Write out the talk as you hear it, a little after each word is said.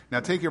Now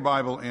take your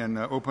Bible and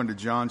open to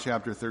John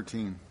chapter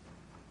 13.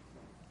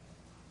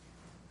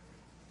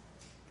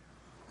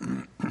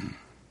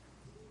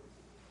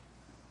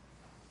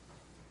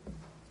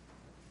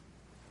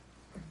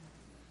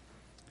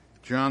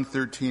 John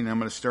 13, I'm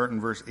going to start in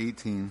verse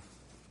 18.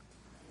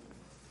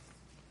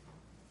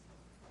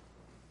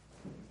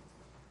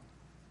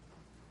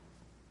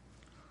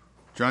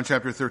 John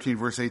chapter 13,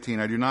 verse 18.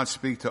 I do not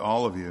speak to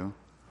all of you.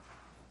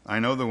 I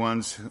know the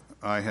ones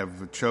I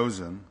have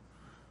chosen.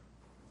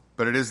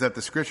 But it is that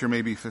the scripture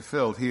may be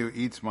fulfilled. He who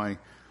eats my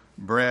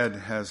bread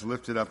has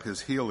lifted up his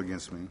heel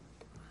against me.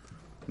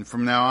 And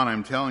from now on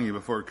I'm telling you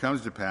before it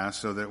comes to pass,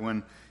 so that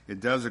when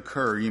it does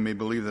occur, you may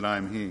believe that I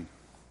am he.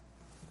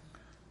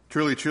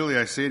 Truly, truly,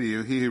 I say to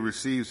you, he who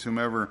receives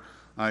whomever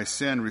I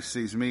send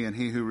receives me, and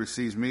he who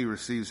receives me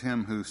receives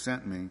him who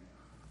sent me.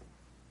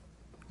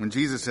 When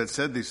Jesus had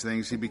said these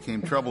things, he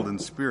became troubled in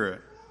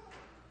spirit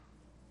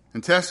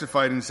and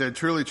testified and said,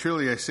 Truly,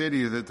 truly, I say to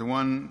you that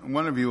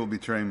one of you will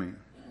betray me.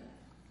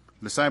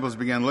 The disciples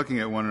began looking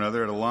at one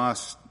another at a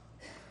loss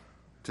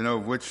to know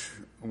of which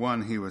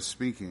one he was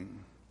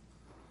speaking.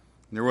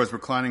 There was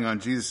reclining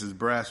on Jesus'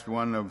 breast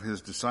one of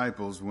his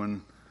disciples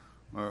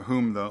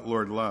whom the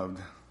Lord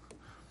loved.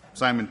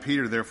 Simon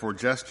Peter therefore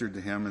gestured to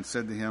him and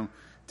said to him,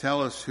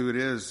 Tell us who it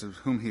is of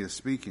whom he is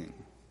speaking.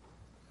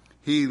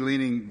 He,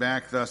 leaning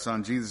back thus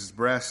on Jesus'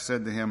 breast,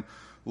 said to him,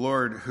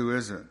 Lord, who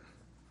is it?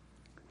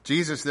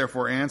 Jesus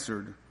therefore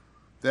answered,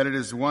 That it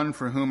is one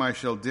for whom I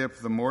shall dip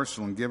the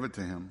morsel and give it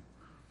to him.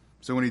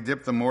 So when he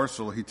dipped the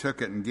morsel, he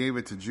took it and gave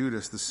it to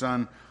Judas, the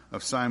son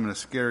of Simon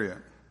Iscariot.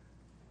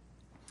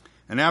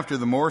 And after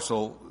the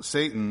morsel,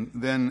 Satan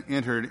then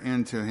entered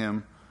into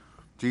him.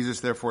 Jesus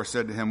therefore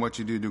said to him, What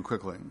you do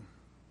quickly.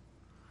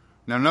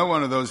 Now no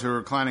one of those who were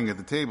reclining at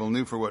the table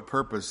knew for what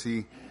purpose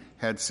he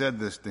had said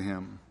this to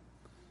him.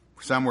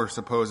 Some were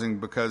supposing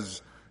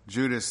because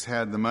Judas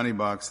had the money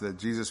box that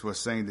Jesus was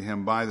saying to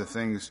him, Buy the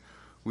things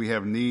we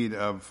have need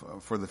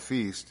of for the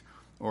feast,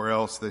 or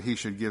else that he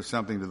should give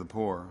something to the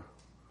poor.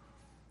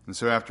 And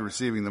so after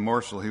receiving the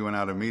morsel, he went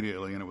out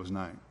immediately, and it was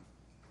night.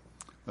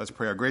 Let's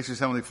pray. Our gracious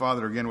Heavenly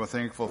Father, again, we're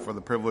thankful for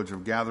the privilege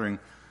of gathering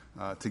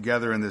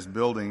together in this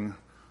building.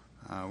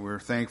 We're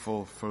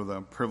thankful for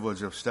the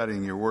privilege of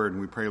studying your word,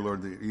 and we pray,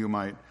 Lord, that you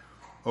might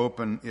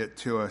open it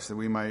to us, that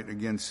we might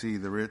again see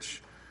the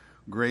rich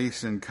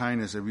grace and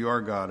kindness of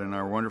your God and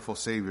our wonderful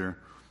Savior,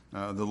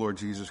 the Lord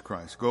Jesus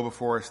Christ. Go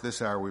before us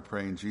this hour, we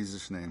pray in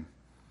Jesus' name.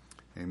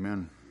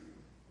 Amen.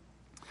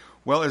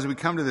 Well, as we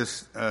come to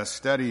this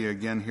study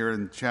again here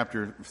in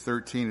chapter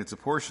 13, it's a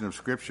portion of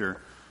Scripture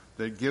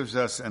that gives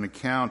us an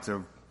account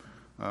of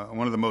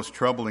one of the most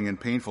troubling and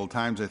painful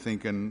times, I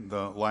think, in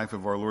the life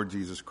of our Lord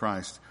Jesus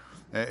Christ.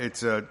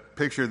 It's a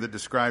picture that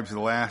describes the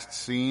last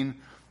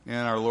scene in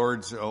our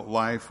Lord's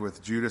life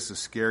with Judas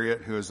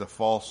Iscariot, who is a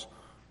false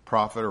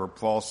prophet or a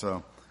false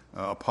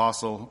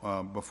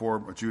apostle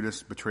before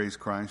Judas betrays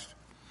Christ.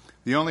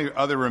 The only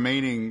other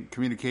remaining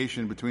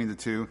communication between the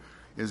two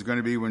is going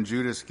to be when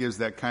Judas gives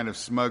that kind of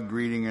smug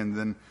greeting and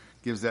then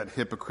gives that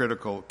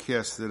hypocritical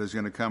kiss that is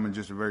going to come in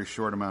just a very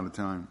short amount of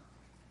time.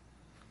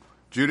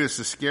 Judas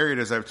Iscariot,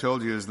 as I've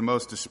told you, is the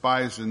most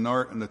despised and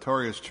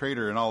notorious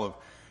traitor in all of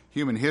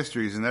human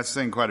histories, and that's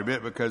saying quite a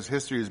bit because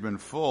history has been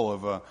full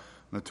of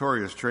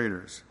notorious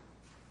traitors.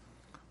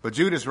 But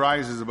Judas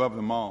rises above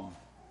them all.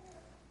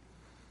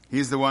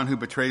 He's the one who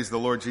betrays the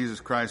Lord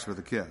Jesus Christ with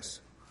a kiss.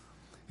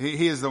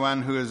 He is the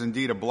one who is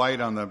indeed a blight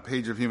on the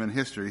page of human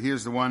history. He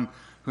is the one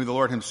who the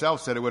Lord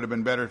himself said it would have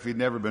been better if he'd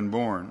never been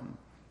born.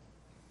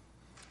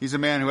 He's a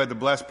man who had the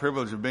blessed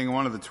privilege of being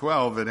one of the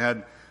 12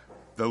 that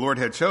the Lord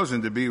had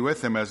chosen to be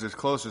with him as his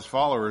closest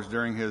followers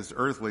during his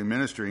earthly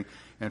ministry.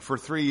 And for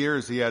 3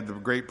 years, he had the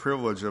great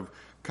privilege of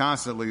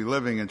constantly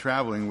living and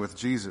traveling with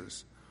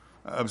Jesus,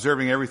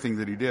 observing everything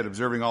that he did,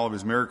 observing all of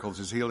his miracles,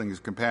 his healing,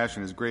 his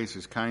compassion, his grace,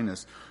 his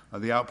kindness,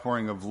 the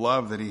outpouring of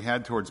love that he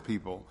had towards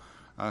people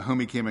whom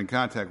he came in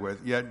contact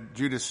with. Yet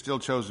Judas still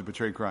chose to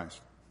betray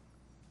Christ.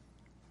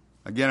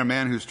 Again, a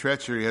man whose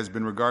treachery has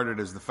been regarded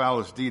as the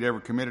foulest deed ever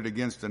committed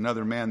against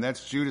another man.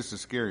 That's Judas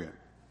Iscariot.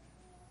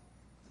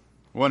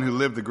 One who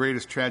lived the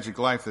greatest tragic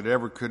life that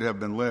ever could have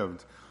been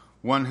lived.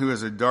 One who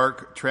has a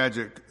dark,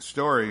 tragic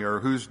story, or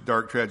whose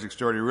dark, tragic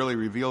story really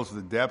reveals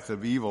the depth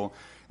of evil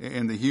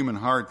in the human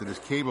heart that is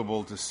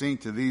capable to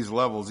sink to these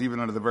levels,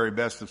 even under the very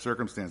best of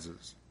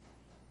circumstances.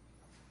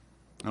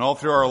 And all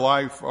through our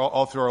life,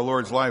 all through our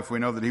Lord's life, we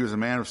know that he was a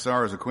man of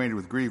sorrows, acquainted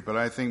with grief, but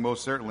I think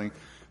most certainly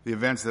the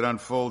events that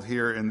unfold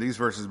here in these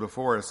verses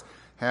before us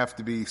have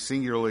to be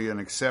singularly and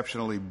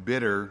exceptionally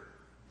bitter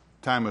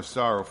time of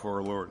sorrow for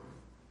our Lord.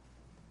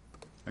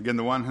 Again,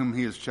 the one whom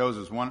he has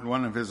chosen,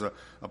 one of his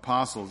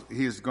apostles,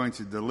 he is going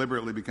to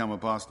deliberately become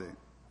apostate.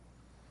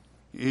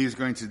 He's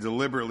going to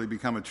deliberately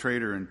become a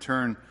traitor and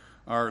turn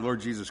our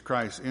Lord Jesus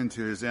Christ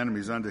into his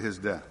enemies unto his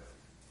death.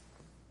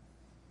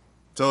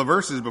 So the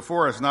verses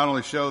before us not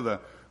only show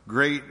the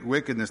great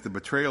wickedness, the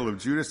betrayal of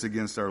Judas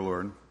against our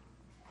Lord,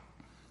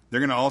 they're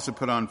going to also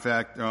put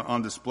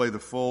on display the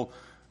full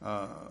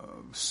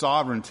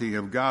sovereignty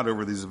of God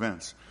over these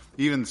events.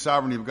 even the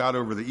sovereignty of God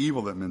over the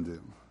evil that men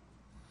do.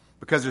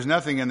 Because there's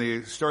nothing in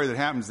the story that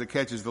happens that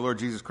catches the Lord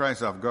Jesus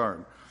Christ off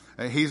guard.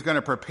 He's going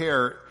to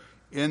prepare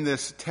in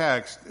this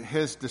text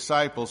his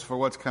disciples for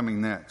what's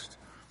coming next.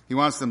 He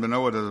wants them to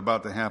know what is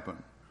about to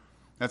happen.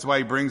 That's why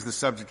he brings the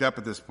subject up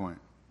at this point,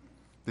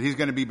 that he's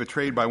going to be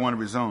betrayed by one of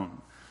his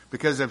own.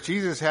 Because if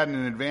Jesus hadn't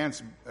in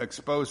advance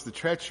exposed the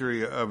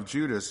treachery of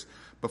Judas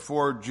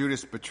before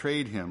Judas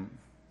betrayed him,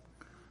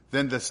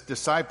 then the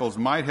disciples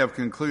might have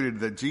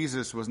concluded that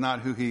Jesus was not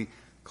who he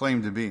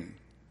claimed to be.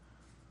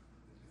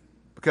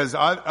 Because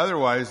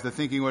otherwise, the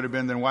thinking would have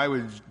been, then why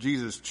would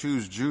Jesus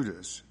choose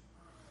Judas?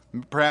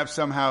 Perhaps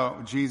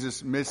somehow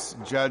Jesus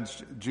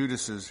misjudged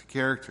Judas's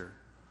character.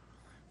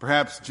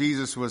 Perhaps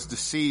Jesus was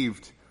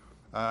deceived.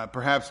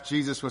 Perhaps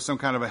Jesus was some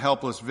kind of a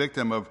helpless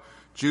victim of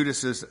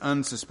Judas's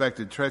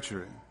unsuspected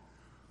treachery.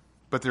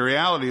 But the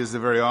reality is the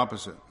very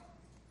opposite.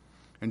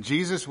 And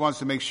Jesus wants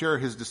to make sure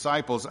his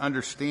disciples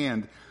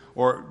understand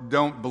or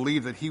don't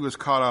believe that he was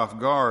caught off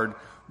guard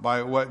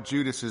by what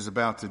Judas is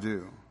about to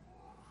do.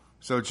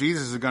 So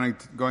Jesus is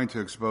going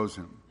to expose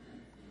him.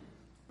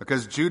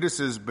 Because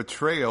Judas's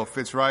betrayal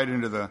fits right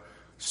into the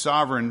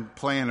sovereign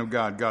plan of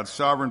God, God's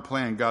sovereign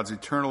plan, God's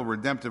eternal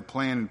redemptive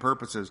plan and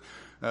purposes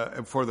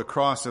for the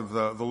cross of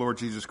the Lord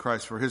Jesus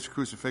Christ, for his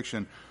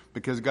crucifixion,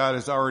 because God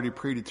has already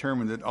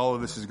predetermined that all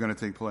of this is going to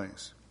take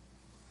place.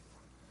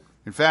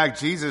 In fact,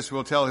 Jesus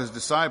will tell his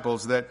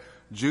disciples that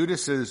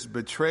Judas's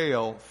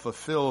betrayal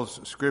fulfills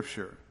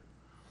Scripture.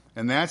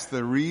 And that's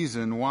the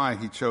reason why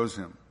he chose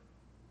him.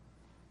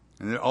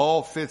 And it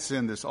all fits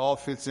in. This all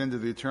fits into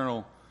the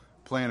eternal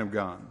plan of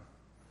God.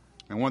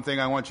 And one thing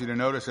I want you to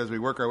notice as we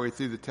work our way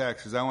through the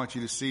text is I want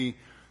you to see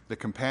the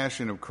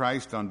compassion of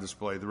Christ on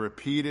display, the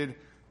repeated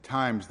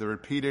times, the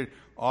repeated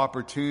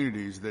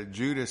opportunities that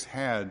Judas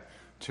had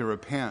to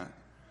repent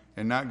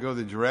and not go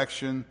the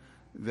direction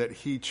that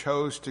he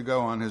chose to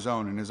go on his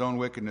own, in his own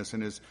wickedness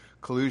and his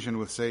collusion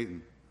with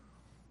Satan.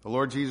 The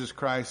Lord Jesus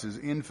Christ is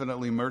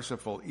infinitely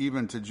merciful,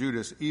 even to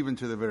Judas, even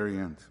to the very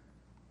end.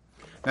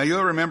 Now,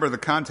 you'll remember the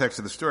context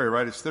of the story,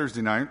 right? It's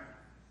Thursday night,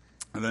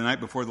 the night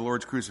before the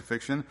Lord's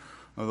crucifixion.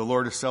 The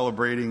Lord is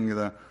celebrating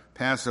the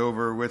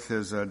Passover with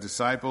his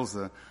disciples.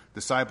 The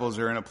disciples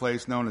are in a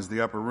place known as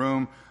the upper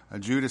room.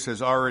 Judas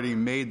has already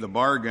made the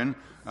bargain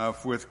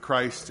with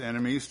Christ's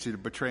enemies to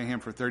betray him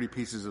for 30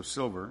 pieces of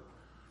silver.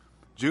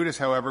 Judas,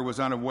 however, was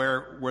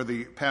unaware where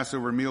the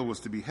Passover meal was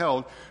to be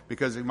held,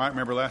 because you might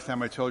remember last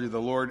time I told you the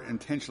Lord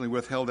intentionally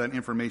withheld that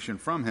information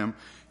from him.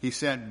 He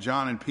sent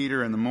John and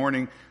Peter in the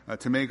morning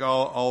to make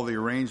all the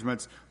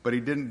arrangements, but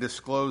he didn't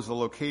disclose the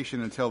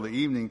location until the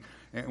evening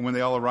when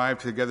they all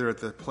arrived together at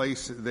the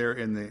place there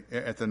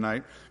at the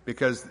night,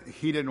 because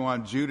he didn't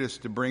want Judas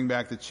to bring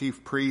back the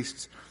chief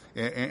priests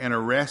and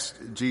arrest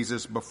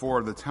Jesus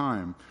before the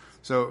time.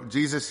 So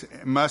Jesus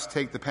must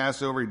take the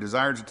Passover. He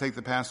desires to take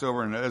the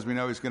Passover, and as we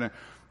know, he's going to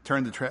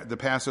turn the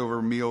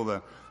Passover meal,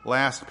 the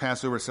last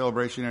Passover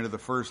celebration, into the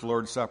first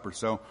Lord's Supper.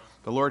 So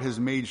the Lord has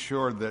made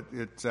sure that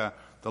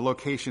the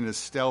location is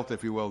stealth,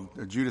 if you will.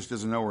 Judas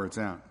doesn't know where it's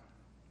at.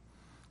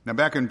 Now,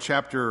 back in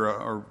top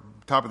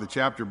of the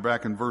chapter,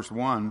 back in verse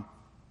 1,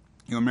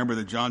 you'll remember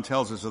that John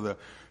tells us of the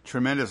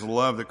tremendous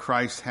love that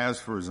Christ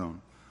has for his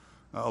own.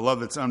 A love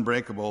that's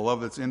unbreakable, a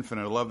love that's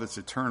infinite, a love that's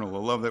eternal, a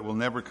love that will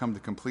never come to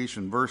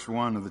completion. Verse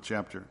 1 of the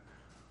chapter.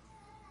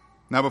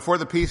 Now, before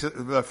the feast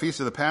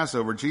of the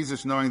Passover,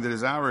 Jesus, knowing that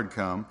his hour had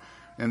come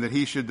and that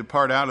he should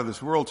depart out of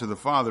this world to the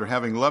Father,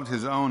 having loved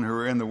his own who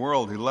were in the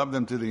world, he loved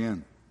them to the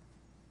end.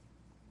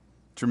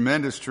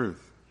 Tremendous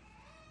truth.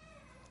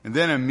 And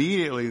then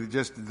immediately,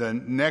 just the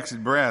next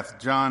breath,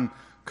 John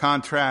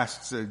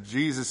contrasts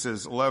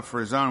Jesus' love for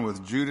his own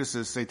with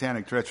Judas'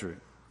 satanic treachery.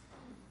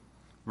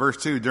 Verse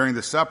 2, during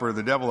the supper,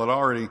 the devil had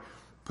already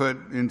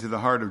put into the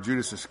heart of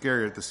Judas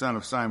Iscariot, the son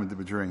of Simon, to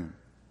betray him.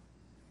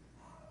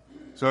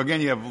 So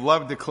again, you have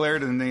love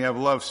declared and then you have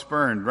love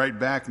spurned, right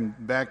back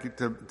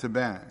to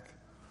back.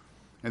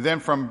 And then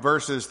from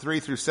verses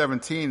 3 through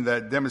 17,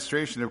 that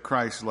demonstration of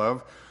Christ's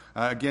love,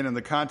 again in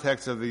the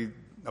context of the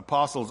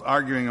apostles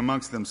arguing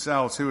amongst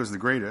themselves who is the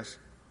greatest.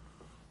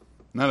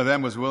 None of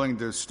them was willing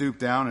to stoop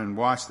down and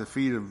wash the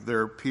feet of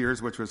their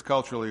peers, which was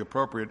culturally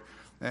appropriate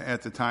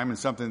at the time and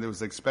something that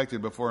was expected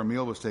before a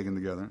meal was taken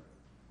together.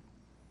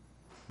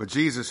 But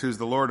Jesus, who's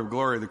the Lord of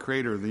glory, the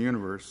creator of the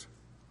universe,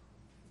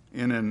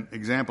 in an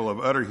example of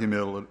utter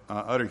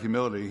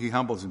humility, he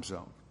humbles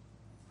himself.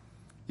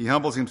 He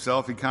humbles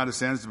himself, he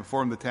condescends to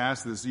perform the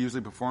task that is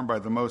usually performed by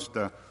the most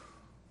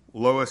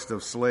lowest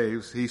of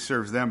slaves. He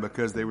serves them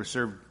because they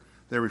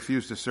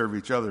refused to serve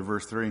each other,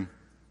 verse 3.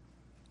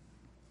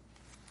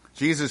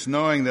 Jesus,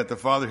 knowing that the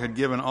Father had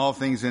given all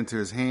things into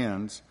his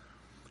hands,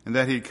 and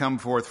that he had come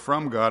forth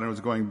from God and was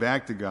going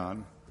back to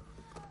God,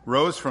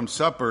 rose from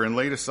supper and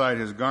laid aside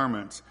his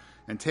garments,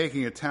 and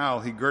taking a towel,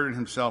 he girded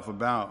himself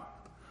about.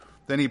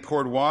 Then he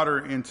poured water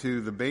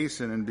into the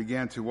basin and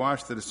began to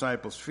wash the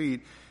disciples'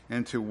 feet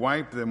and to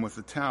wipe them with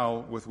the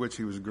towel with which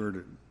he was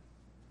girded.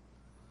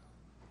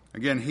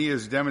 Again, he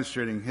is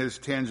demonstrating his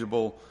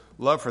tangible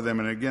love for them,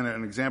 and again,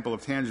 an example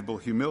of tangible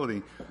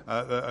humility,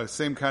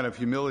 same kind of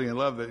humility and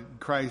love that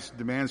Christ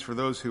demands for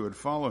those who would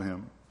follow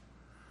him.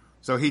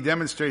 So he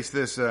demonstrates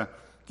this,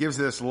 gives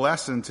this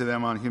lesson to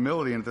them on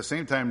humility, and at the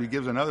same time, he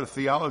gives another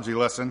theology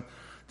lesson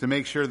to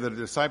make sure that the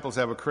disciples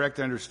have a correct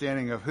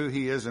understanding of who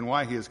he is and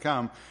why he has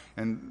come,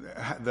 and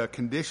the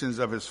conditions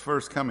of his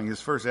first coming,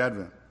 his first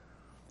advent.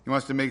 He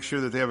wants to make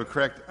sure that they have a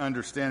correct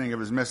understanding of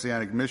his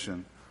messianic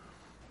mission.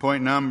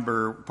 Point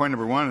number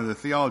one of the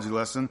theology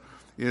lesson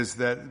is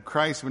that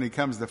Christ, when he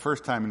comes the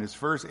first time in his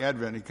first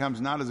advent, he comes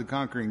not as a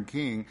conquering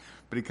king,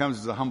 but he comes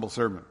as a humble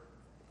servant.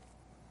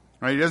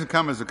 Right? He doesn't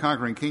come as a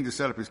conquering king to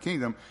set up his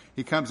kingdom.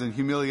 He comes in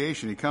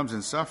humiliation. He comes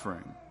in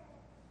suffering.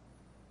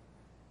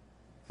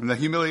 And the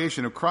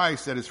humiliation of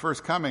Christ at his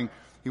first coming,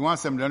 he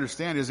wants them to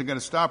understand, isn't going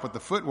to stop with the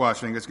foot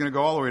washing. It's going to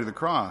go all the way to the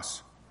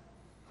cross.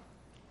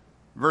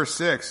 Verse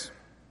 6.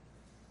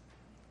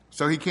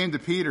 So he came to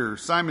Peter,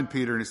 Simon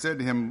Peter, and he said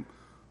to him,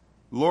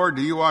 Lord,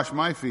 do you wash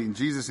my feet? And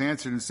Jesus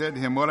answered and said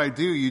to him, what I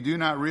do you do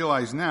not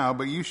realize now,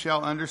 but you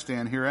shall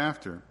understand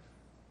hereafter.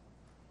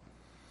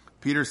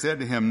 Peter said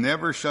to him,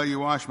 never shall you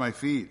wash my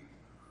feet.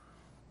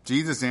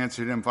 Jesus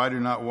answered him, if I do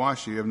not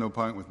wash you, you have no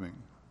part with me,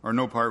 or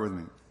no part with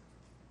me.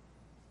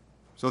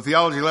 So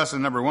theology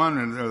lesson number one,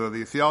 or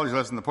the theology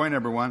lesson, the point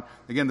number one,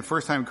 again, the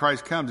first time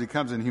Christ comes, he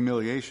comes in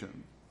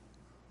humiliation.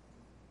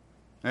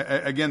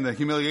 Again, the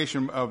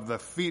humiliation of the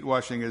feet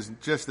washing is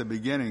just the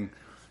beginning.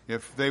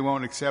 If they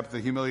won't accept the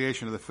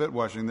humiliation of the foot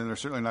washing, then they're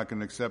certainly not going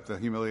to accept the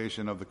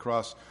humiliation of the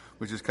cross,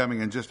 which is coming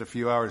in just a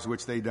few hours,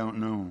 which they don't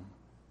know.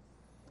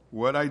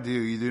 What I do,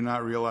 you do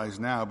not realize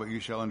now, but you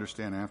shall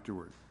understand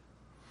afterward.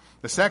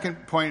 The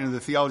second point in the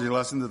theology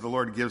lesson that the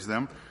Lord gives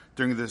them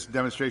during this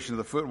demonstration of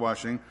the foot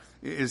washing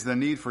is the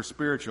need for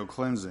spiritual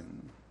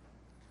cleansing.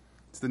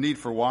 It's the need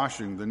for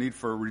washing, the need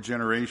for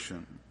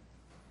regeneration,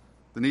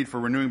 the need for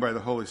renewing by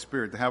the Holy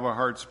Spirit, to have our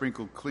hearts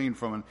sprinkled clean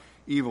from an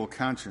evil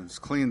conscience,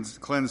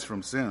 cleansed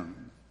from sin.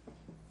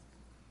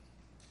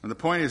 And the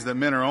point is that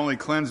men are only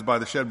cleansed by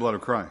the shed blood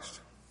of Christ.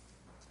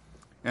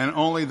 And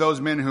only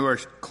those men who are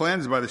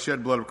cleansed by the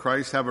shed blood of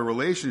Christ have a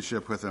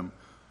relationship with him.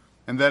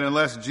 And that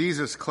unless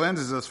Jesus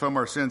cleanses us from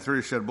our sin through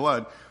his shed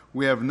blood,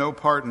 we have no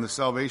part in the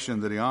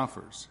salvation that he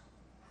offers.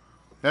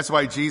 That's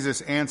why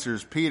Jesus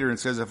answers Peter and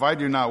says, if I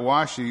do not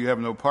wash you, you have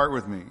no part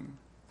with me.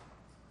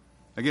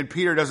 Again,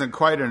 Peter doesn't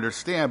quite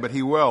understand, but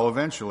he will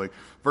eventually.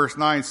 Verse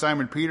 9,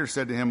 Simon Peter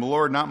said to him,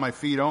 Lord, not my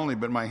feet only,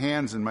 but my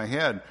hands and my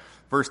head.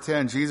 Verse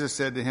 10, Jesus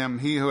said to him,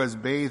 he who has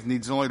bathed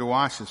needs only to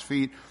wash his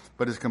feet,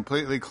 but is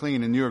completely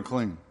clean, and you are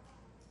clean.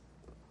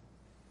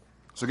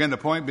 So again, the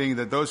point being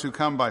that those who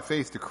come by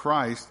faith to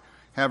Christ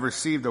have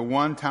received a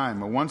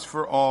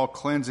once-for-all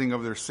cleansing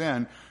of their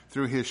sin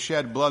through his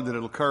shed blood that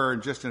will occur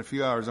just in a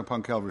few hours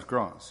upon Calvary's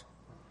cross.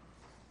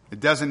 It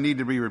doesn't need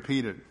to be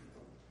repeated.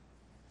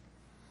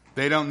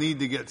 They don't need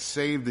to get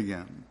saved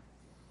again,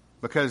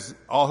 because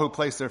all who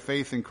place their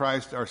faith in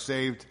Christ are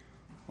saved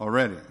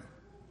already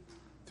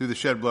through the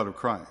shed blood of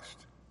Christ.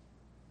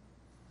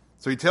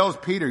 So he tells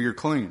Peter, you're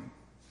clean.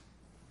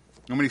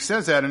 And when he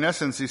says that, in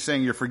essence, he's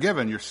saying you're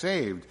forgiven, you're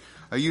saved.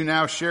 You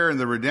now share in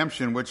the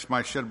redemption which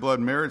my shed blood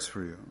merits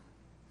for you.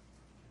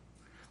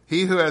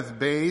 He who hath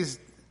bathed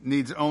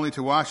needs only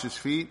to wash his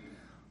feet,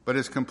 but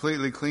is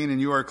completely clean,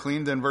 and you are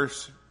clean. Then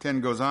verse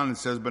 10 goes on and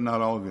says, but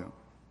not all of you.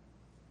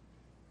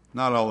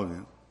 Not all of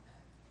you.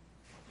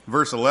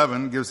 Verse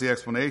 11 gives the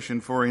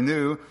explanation, for he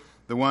knew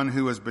the one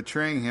who was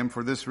betraying him.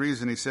 For this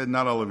reason, he said,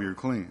 not all of you are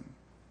clean.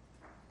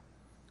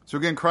 So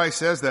again, Christ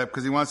says that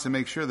because he wants to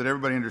make sure that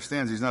everybody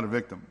understands he's not a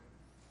victim.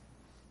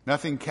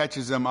 Nothing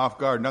catches him off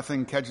guard.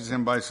 Nothing catches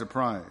him by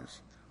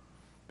surprise.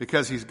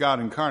 Because he's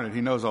God incarnate,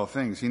 he knows all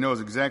things. He knows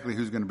exactly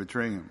who's going to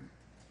betray him.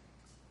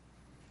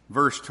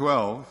 Verse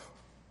 12.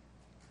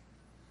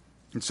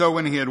 And so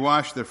when he had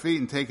washed their feet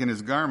and taken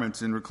his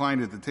garments and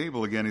reclined at the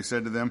table again, he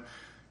said to them,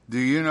 do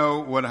you know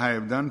what I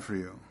have done for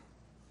you?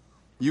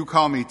 You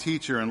call me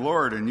teacher and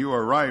Lord, and you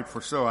are right,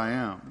 for so I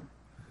am.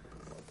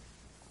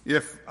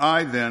 If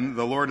I then,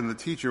 the Lord and the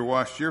teacher,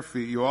 washed your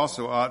feet, you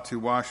also ought to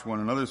wash one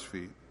another's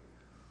feet.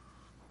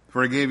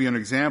 For I gave you an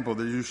example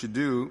that you should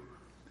do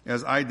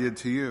as I did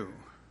to you.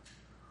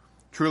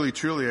 Truly,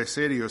 truly, I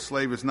say to you, a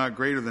slave is not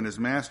greater than his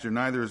master,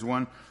 neither is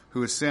one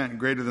who is sent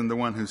greater than the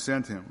one who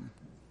sent him.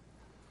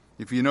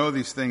 If you know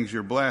these things,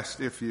 you're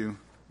blessed if you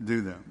do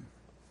them.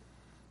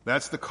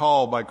 That's the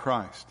call by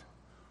Christ.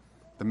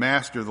 The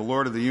Master, the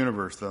Lord of the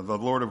universe, the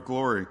Lord of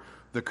glory,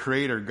 the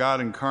Creator,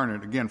 God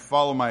incarnate. Again,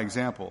 follow my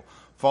example.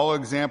 Follow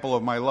example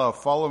of my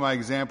love. Follow my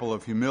example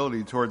of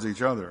humility towards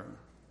each other.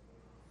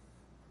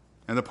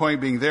 And the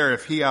point being there,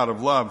 if he out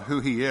of love,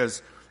 who he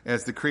is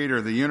as the Creator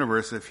of the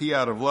universe, if he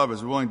out of love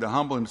is willing to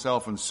humble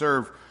himself and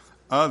serve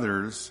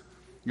others,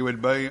 it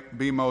would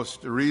be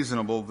most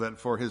reasonable that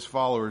for his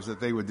followers that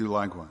they would do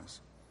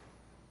likewise.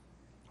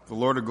 If the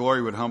Lord of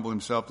glory would humble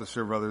himself to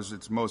serve others,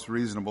 it's most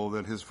reasonable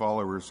that his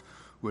followers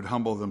would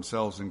humble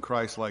themselves in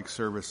Christ-like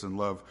service and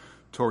love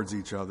towards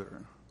each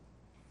other.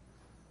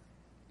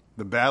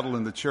 The battle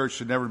in the church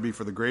should never be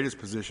for the greatest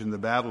position. The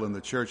battle in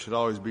the church should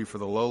always be for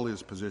the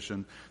lowliest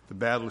position. The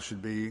battle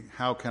should be,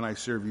 how can I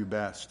serve you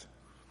best?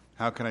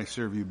 How can I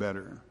serve you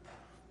better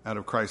out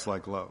of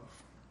Christ-like love?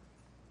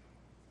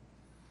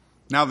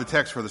 Now the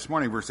text for this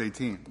morning, verse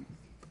 18.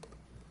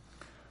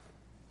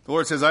 The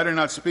Lord says, I do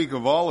not speak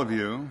of all of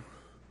you.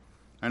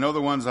 I know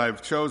the ones I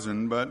have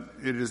chosen, but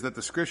it is that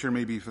the scripture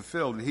may be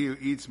fulfilled. He who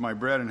eats my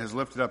bread and has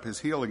lifted up his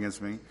heel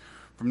against me.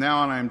 From now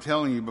on I am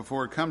telling you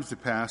before it comes to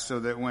pass, so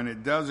that when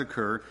it does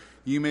occur,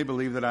 you may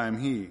believe that I am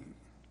he.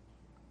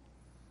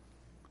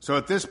 So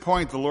at this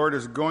point, the Lord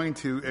is going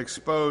to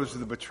expose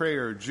the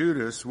betrayer,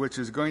 Judas, which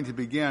is going to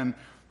begin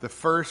the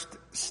first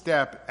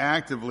step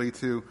actively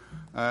to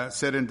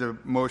set into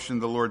motion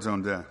the Lord's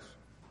own death.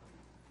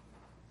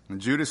 And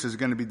Judas is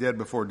going to be dead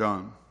before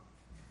dawn.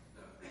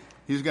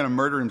 He's going to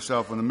murder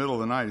himself in the middle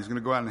of the night. He's going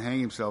to go out and hang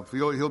himself.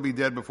 He'll be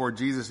dead before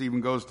Jesus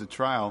even goes to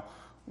trial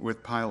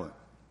with Pilate.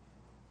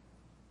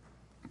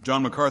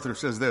 John MacArthur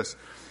says this.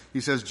 He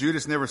says,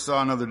 Judas never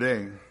saw another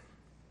day.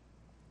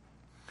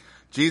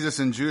 Jesus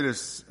and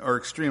Judas are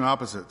extreme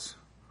opposites.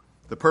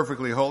 The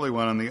perfectly holy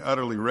one and the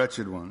utterly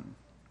wretched one.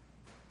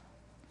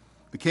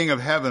 The king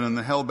of heaven and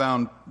the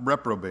hell-bound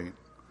reprobate.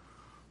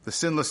 The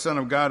sinless Son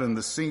of God and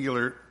the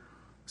singular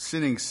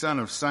sinning son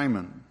of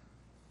Simon.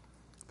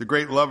 The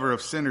great lover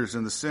of sinners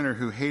and the sinner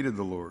who hated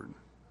the Lord.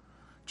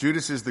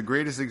 Judas is the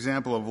greatest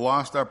example of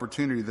lost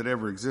opportunity that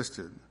ever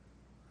existed.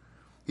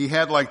 He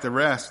had, like the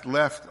rest,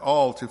 left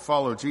all to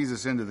follow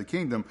Jesus into the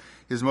kingdom.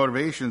 His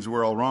motivations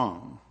were all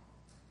wrong.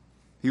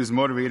 He was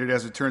motivated,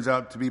 as it turns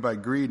out, to be by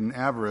greed and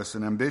avarice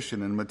and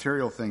ambition and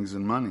material things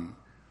and money.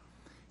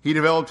 He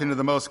developed into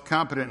the most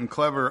competent and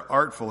clever,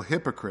 artful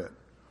hypocrite.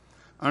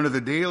 Under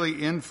the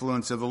daily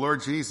influence of the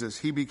Lord Jesus,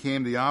 he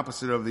became the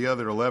opposite of the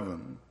other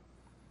 11.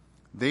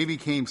 They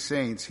became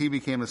saints. He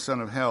became a son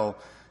of hell,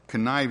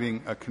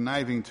 a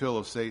conniving tool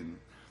of Satan.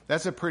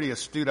 That's a pretty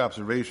astute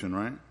observation,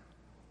 right?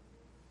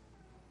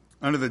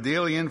 Under the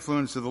daily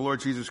influence of the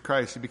Lord Jesus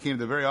Christ, he became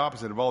the very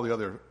opposite of all the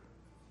other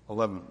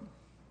 11.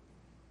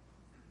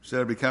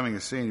 Instead of becoming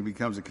a saint, he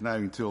becomes a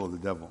conniving tool of the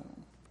devil.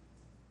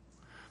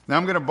 Now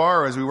I'm going to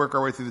borrow, as we work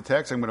our way through the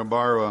text, I'm going to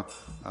borrow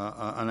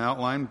an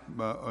outline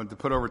to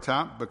put over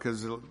top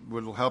because it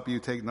will help you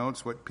take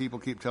notes, what people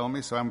keep telling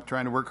me. So I'm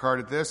trying to work hard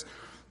at this.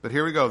 But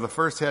here we go. The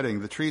first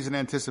heading, the treason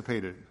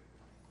anticipated.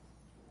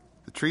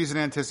 The treason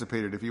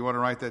anticipated. If you want to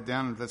write that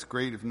down, that's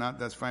great. If not,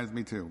 that's fine with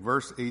me too.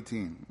 Verse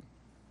 18.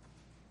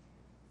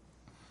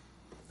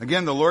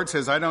 Again, the Lord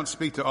says, I don't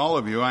speak to all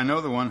of you. I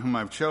know the one whom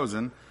I've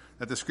chosen,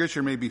 that the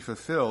scripture may be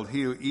fulfilled.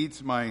 He who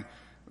eats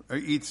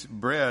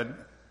bread,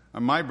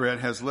 my bread,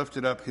 has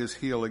lifted up his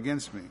heel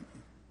against me.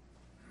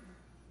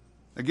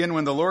 Again,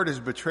 when the Lord is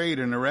betrayed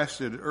and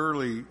arrested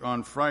early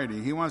on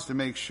Friday, he wants to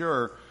make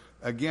sure,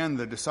 again,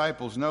 the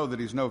disciples know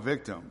that he's no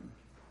victim.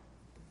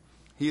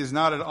 He is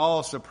not at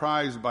all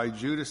surprised by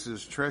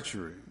Judas's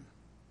treachery.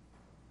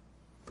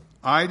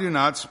 I do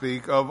not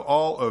speak of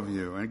all of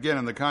you. And again,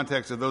 in the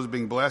context of those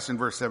being blessed in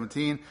verse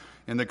 17,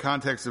 in the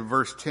context of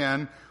verse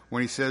 10,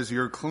 when he says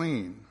you're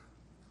clean,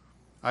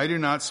 I do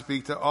not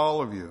speak to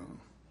all of you.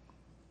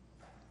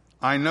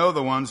 I know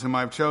the ones whom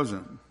I've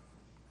chosen.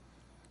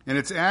 And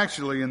it's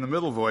actually in the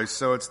middle voice,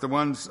 so it's the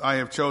ones I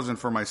have chosen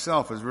for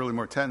myself is really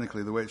more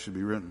technically the way it should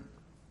be written.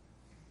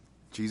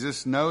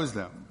 Jesus knows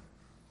them.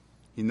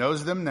 He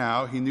knows them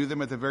now. He knew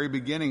them at the very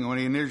beginning when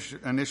he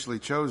initially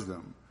chose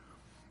them.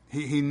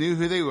 He knew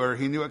who they were.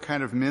 He knew what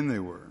kind of men they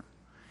were.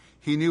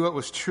 He knew what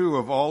was true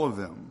of all of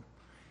them,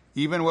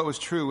 even what was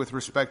true with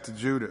respect to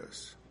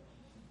Judas.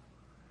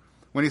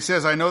 When he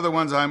says, I know the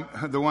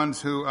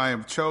ones who I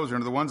have chosen,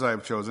 or the ones I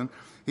have chosen,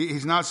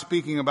 he's not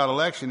speaking about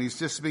election. He's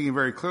just speaking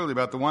very clearly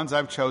about the ones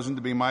I've chosen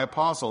to be my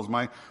apostles,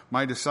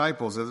 my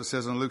disciples, as it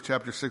says in Luke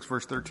chapter 6,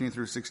 verse 13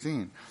 through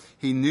 16.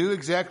 He knew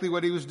exactly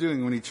what he was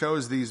doing when he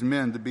chose these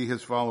men to be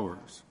his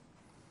followers,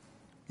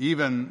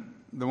 even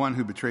the one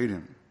who betrayed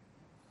him.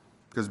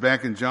 Because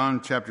back in John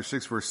chapter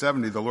 6, verse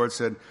 70, the Lord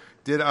said,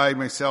 did I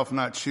myself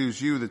not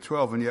choose you, the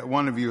 12, and yet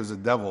one of you is a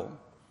devil,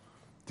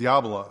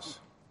 diabolos,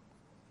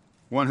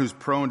 one who's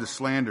prone to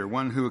slander,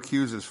 one who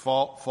accuses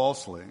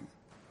falsely.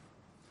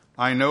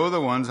 I know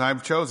the ones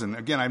I've chosen.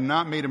 Again, I've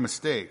not made a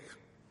mistake.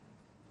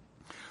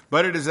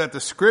 But it is that the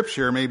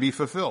scripture may be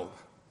fulfilled.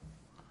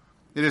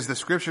 It is the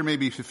scripture may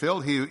be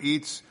fulfilled. He who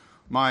eats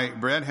my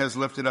bread has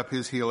lifted up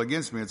his heel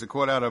against me. It's a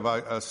quote out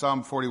of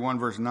Psalm 41,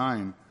 verse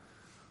 9.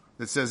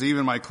 That says,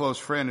 even my close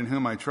friend in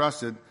whom I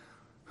trusted,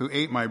 who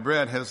ate my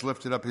bread, has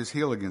lifted up his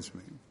heel against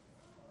me.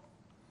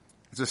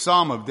 It's a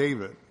psalm of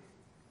David.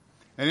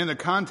 And in the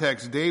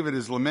context, David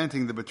is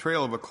lamenting the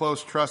betrayal of a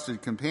close,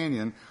 trusted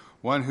companion,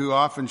 one who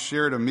often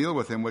shared a meal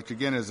with him, which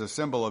again is a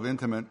symbol of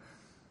intimate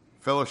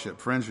fellowship,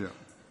 friendship.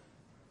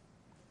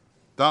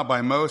 Thought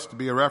by most to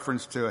be a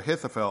reference to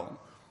Ahithophel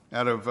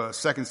out of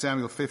 2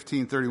 Samuel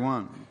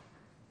 15:31.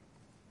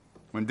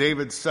 When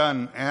David's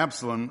son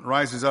Absalom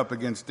rises up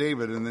against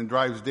David and then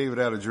drives David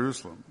out of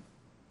Jerusalem.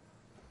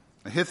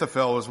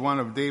 Ahithophel was one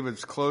of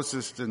David's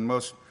closest and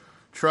most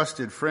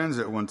trusted friends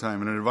at one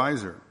time, and an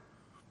advisor.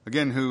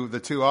 Again, who the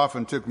two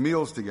often took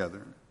meals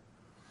together.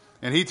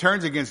 And he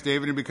turns against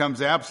David and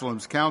becomes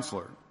Absalom's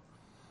counselor.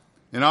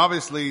 And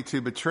obviously, to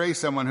betray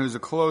someone who's a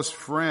close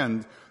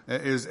friend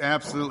is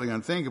absolutely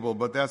unthinkable,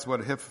 but that's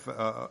what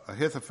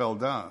Ahithophel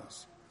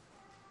does.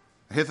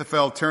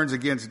 Ahithophel turns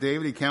against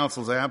David. He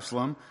counsels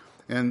Absalom.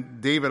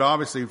 And David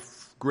obviously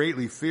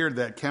greatly feared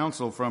that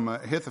counsel from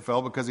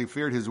Ahithophel because he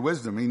feared his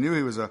wisdom. He knew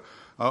he was a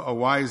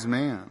wise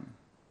man.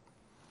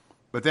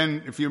 But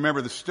then, if you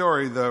remember the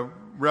story, the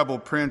rebel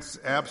prince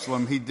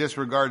Absalom, he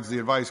disregards the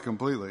advice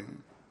completely.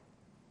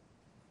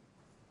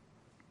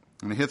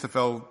 And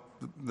Ahithophel,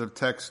 the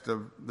text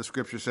of the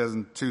scripture says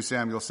in 2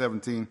 Samuel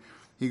 17,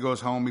 he goes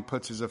home, he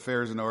puts his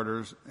affairs in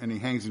order, and he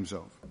hangs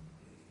himself.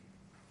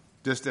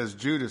 Just as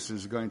Judas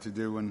is going to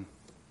do when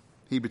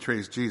he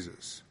betrays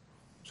Jesus.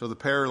 So the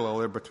parallel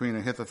there between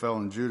Ahithophel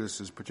and Judas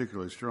is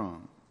particularly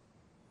strong.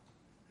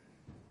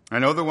 I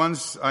know the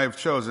ones I have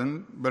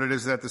chosen, but it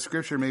is that the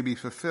scripture may be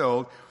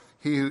fulfilled.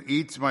 He who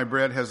eats my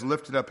bread has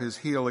lifted up his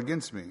heel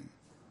against me.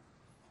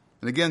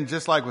 And again,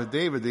 just like with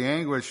David, the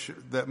anguish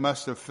that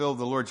must have filled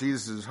the Lord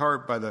Jesus'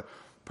 heart by the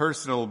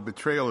personal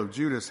betrayal of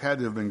Judas had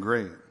to have been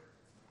great.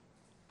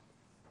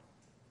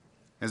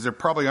 As there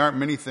probably aren't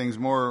many things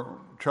more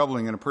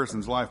troubling in a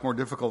person's life, more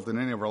difficult than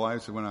any of our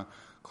lives, when a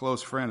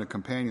close friend, a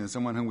companion,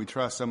 someone whom we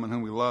trust, someone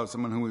whom we love,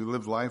 someone whom we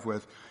live life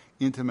with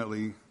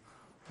intimately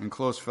in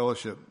close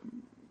fellowship,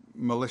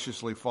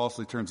 maliciously,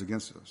 falsely turns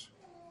against us.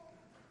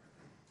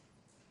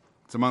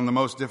 It's among the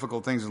most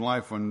difficult things in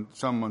life when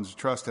someone's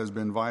trust has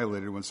been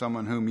violated, when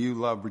someone whom you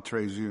love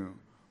betrays you.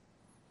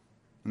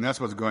 And that's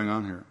what's going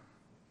on here.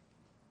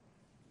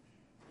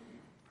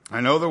 I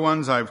know the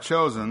ones I've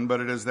chosen,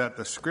 but it is that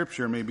the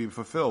scripture may be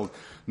fulfilled.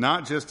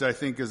 Not just, I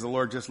think, is the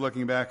Lord just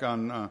looking back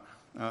on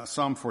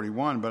Psalm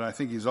 41, but I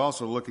think he's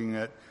also looking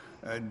at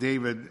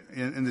David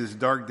in these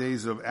dark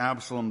days of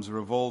Absalom's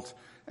revolt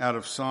out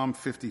of Psalm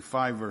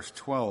 55, verse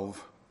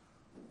 12.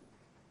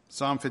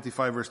 Psalm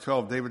 55, verse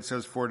 12, David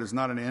says, "For it is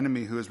not an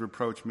enemy who has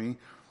reproached me,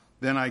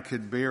 then I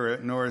could bear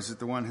it, nor is it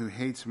the one who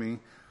hates me,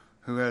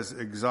 who has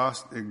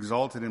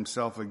exalted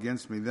himself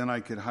against me, then I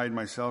could hide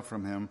myself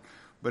from him.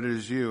 But it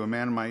is you, a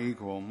man my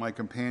equal, my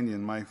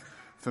companion, my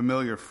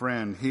familiar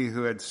friend, we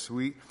who had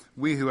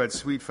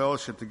sweet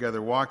fellowship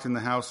together, walked in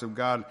the house of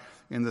God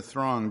in the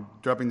throng."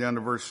 Dropping down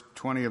to verse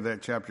 20 of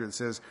that chapter, it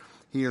says,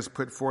 "He has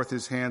put forth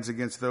his hands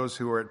against those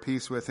who are at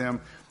peace with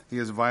him. He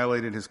has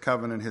violated his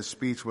covenant. His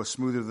speech was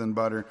smoother than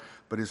butter,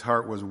 but his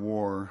heart was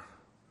war.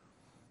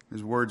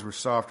 His words were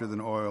softer than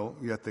oil,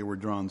 yet they were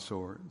drawn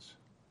swords."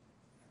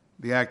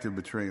 The act of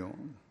betrayal.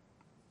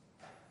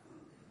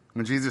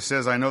 When Jesus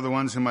says, "I know the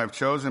ones whom I've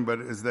chosen, but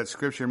is that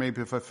scripture may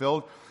be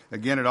fulfilled,"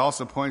 again, it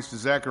also points to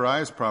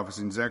Zechariah's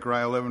prophecy in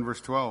Zechariah 11,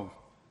 verse 12.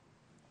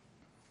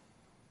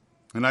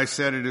 "And I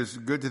said, it is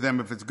good to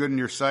them. If it's good in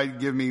your sight,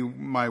 give me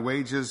my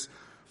wages.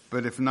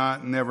 But if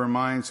not, never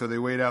mind." So they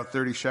weighed out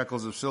 30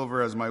 shekels of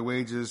silver as my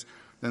wages.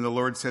 Then the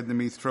Lord said to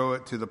me, "Throw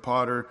it to the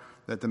potter,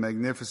 that the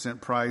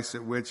magnificent price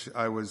at which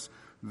I was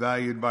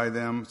valued by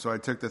them." So I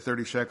took the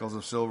 30 shekels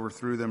of silver,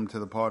 threw them to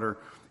the potter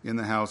in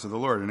the house of the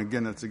Lord. And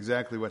again, that's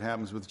exactly what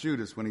happens with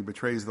Judas when he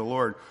betrays the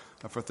Lord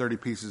for 30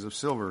 pieces of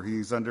silver.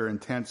 He's under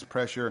intense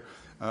pressure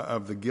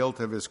of the guilt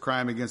of his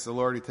crime against the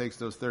Lord. He takes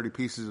those 30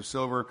 pieces of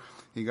silver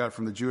he got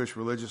from the Jewish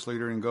religious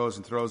leader and goes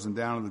and throws them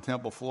down on the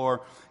temple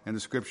floor. And the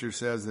scripture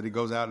says that he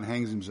goes out and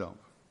hangs himself.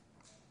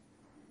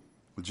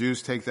 The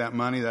Jews take that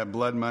money, that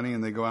blood money,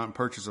 and they go out and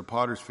purchase a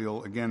potter's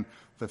field, again,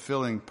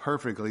 fulfilling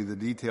perfectly the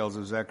details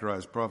of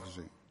Zechariah's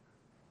prophecy.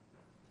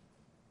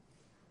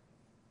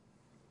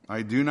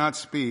 "I do not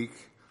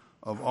speak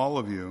of all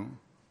of you.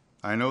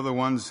 I know the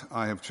ones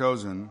I have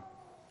chosen,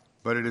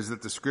 but it is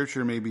that the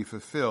scripture may be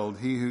fulfilled.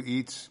 He who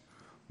eats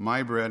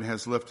my bread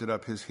has lifted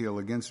up his heel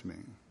against me."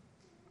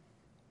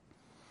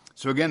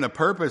 So again, the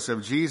purpose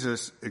of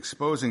Jesus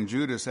exposing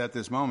Judas at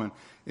this moment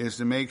is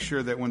to make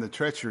sure that when the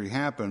treachery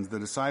happens, the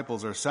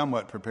disciples are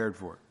somewhat prepared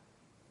for it.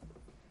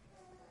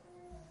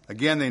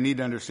 Again, they need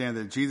to understand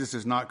that Jesus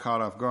is not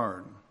caught off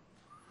guard.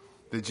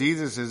 That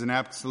Jesus is in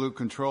absolute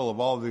control of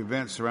all the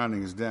events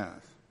surrounding his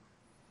death.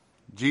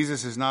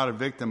 Jesus is not a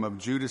victim of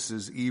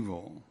Judas's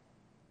evil.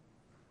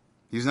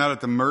 He's not at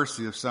the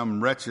mercy of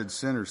some wretched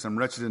sinner, some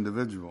wretched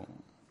individual.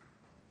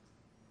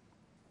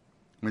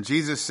 When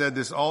Jesus said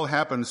this all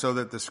happened so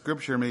that the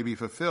scripture may be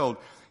fulfilled,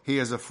 he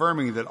is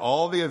affirming that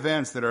all the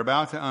events that are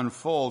about to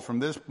unfold from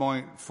this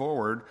point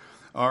forward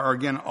are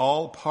again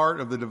all part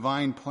of the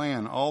divine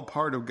plan, all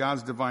part of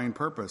God's divine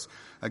purpose.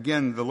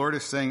 Again, the Lord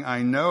is saying,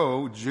 I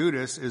know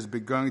Judas is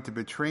going to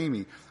betray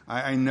me.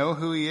 I know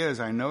who he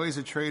is. I know he's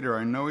a traitor.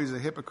 I know he's a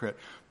hypocrite.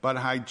 But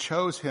I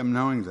chose him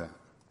knowing that.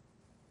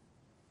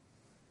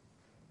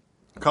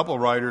 A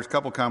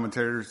couple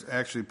commentators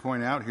actually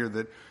point out here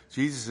that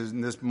Jesus is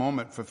in this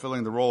moment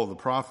fulfilling the role of the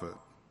prophet.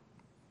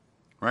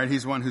 Right?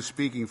 He's one who's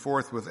speaking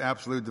forth with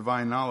absolute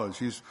divine knowledge.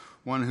 He's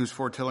one who's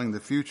foretelling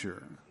the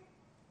future.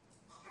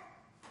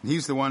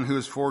 He's the one who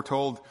has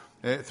foretold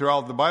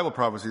throughout the Bible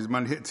prophecies.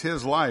 It's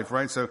his life,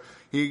 right? So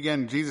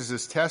Jesus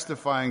is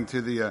testifying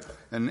to the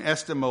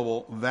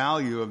inestimable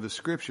value of the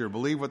Scripture.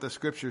 Believe what the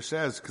Scripture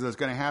says, because it's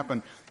going to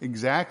happen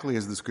exactly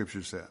as the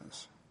Scripture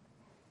says.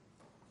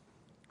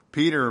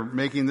 Peter,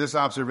 making this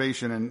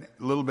observation, and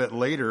a little bit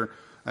later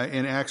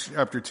in Acts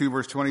chapter 2,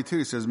 verse 22,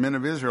 he says, "Men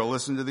of Israel,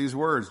 listen to these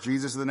words.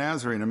 Jesus the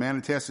Nazarene, a man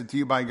attested to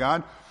you by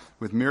God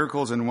with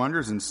miracles and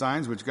wonders and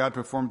signs which God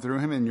performed through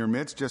him in your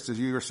midst, just as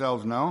you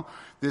yourselves know.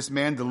 This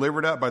man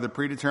delivered up by the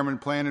predetermined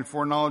plan and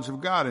foreknowledge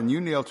of God, and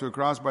you nailed to a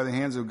cross by the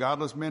hands of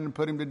godless men and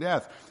put him to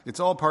death." It's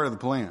all part of the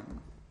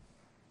plan.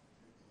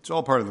 It's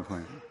all part of the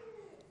plan.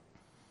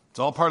 It's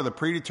all part of the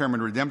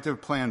predetermined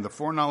redemptive plan, the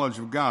foreknowledge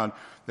of God,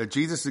 that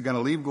Jesus is going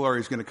to leave glory,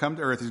 he's going to come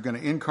to earth, he's going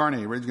to incarnate,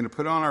 he's going to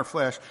put on our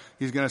flesh,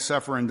 he's going to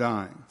suffer and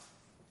die.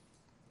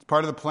 It's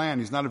part of the plan.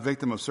 He's not a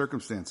victim of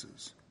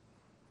circumstances.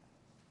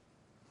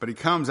 But he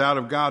comes out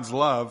of God's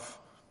love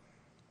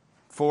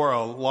for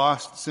a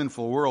lost,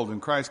 sinful world, and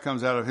Christ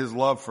comes out of his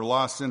love for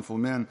lost, sinful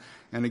men,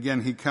 and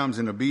again, he comes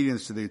in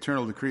obedience to the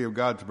eternal decree of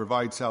God to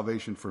provide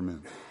salvation for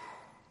men.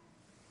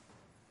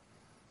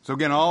 So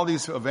again, all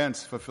these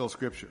events fulfill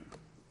Scripture.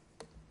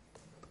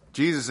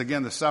 Jesus,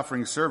 again, the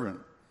suffering servant.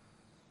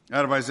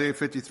 Out of Isaiah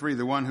 53,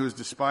 the one who is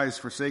despised,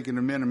 forsaken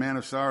of men, a man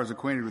of sorrows,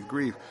 acquainted with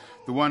grief.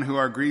 The one who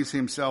our griefs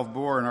himself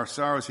bore, and our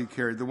sorrows he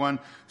carried. The one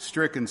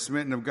stricken,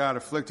 smitten of God,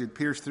 afflicted,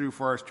 pierced through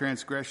for our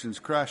transgressions,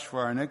 crushed for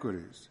our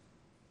iniquities.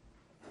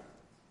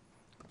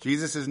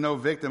 Jesus is no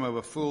victim of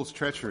a fool's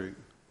treachery.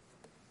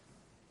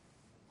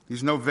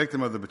 He's no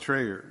victim of the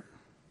betrayer.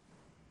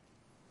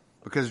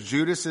 Because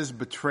Judas's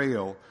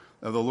betrayal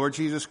of the Lord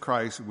Jesus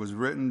Christ was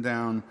written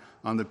down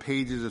on the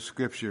pages of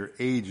Scripture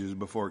ages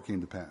before it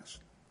came to pass.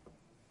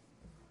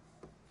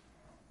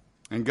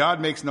 And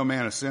God makes no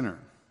man a sinner.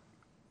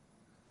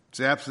 It's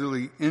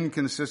absolutely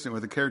inconsistent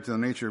with the character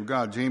and the nature of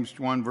God. James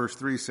 1 verse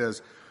 3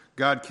 says,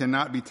 God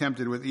cannot be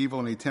tempted with evil,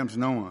 and he tempts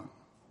no one.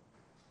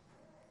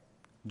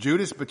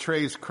 Judas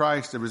betrays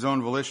Christ of his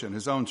own volition,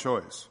 his own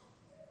choice.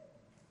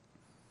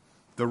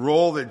 The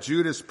role that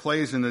Judas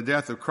plays in the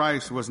death of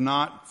Christ was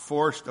not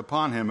forced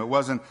upon him. It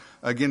wasn't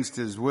against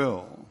his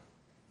will.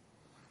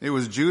 It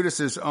was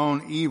Judas's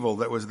own evil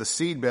that was the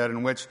seedbed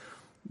in which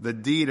the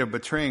deed of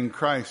betraying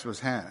Christ was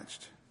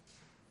hatched.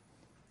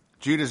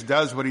 Judas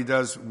does what he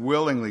does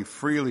willingly,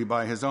 freely,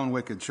 by his own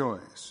wicked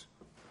choice.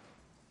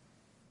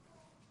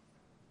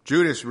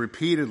 Judas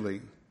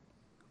repeatedly,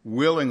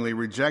 willingly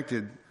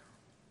rejected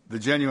the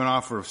genuine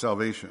offer of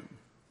salvation.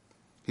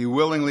 He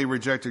willingly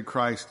rejected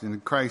Christ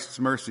and Christ's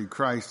mercy,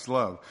 Christ's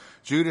love.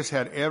 Judas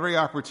had every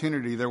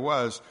opportunity there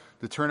was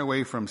to turn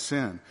away from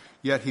sin,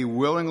 yet he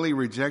willingly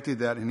rejected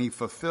that, and he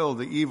fulfilled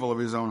the evil of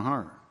his own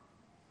heart.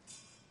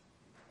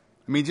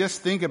 I mean,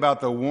 just think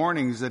about the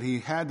warnings that he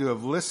had to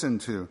have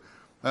listened to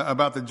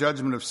about the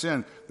judgment of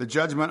sin, the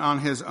judgment on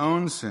his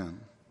own sin.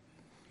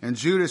 And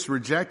Judas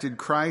rejected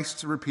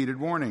Christ's repeated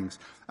warnings.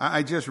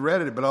 I just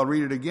read it, but I'll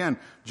read it again.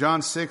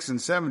 John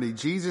 6:70.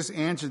 Jesus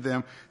answered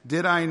them,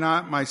 "Did I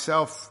not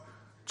myself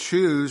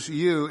choose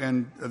you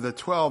and the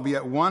 12,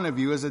 yet one of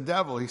you is a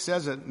devil?" He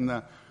says it in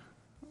the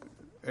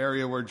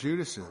area where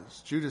Judas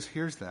is. Judas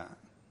hears that.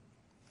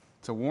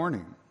 It's a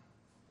warning.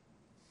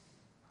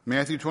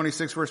 Matthew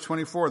 26, verse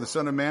 24. The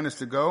Son of Man is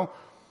to go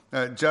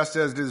just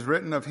as it is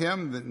written of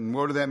him. And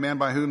woe to that man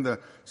by whom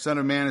the Son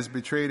of Man is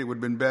betrayed. It would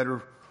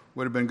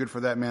have been good for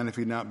that man if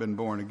he'd not been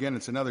born. Again,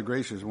 it's another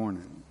gracious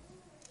warning.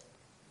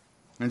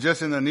 And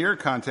just in the near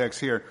context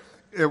here,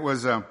 it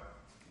was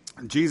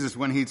Jesus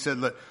when he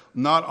said that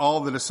not all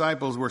the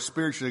disciples were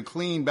spiritually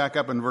clean, back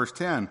up in verse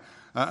 10.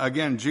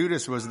 Again,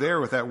 Judas was there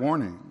with that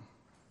warning.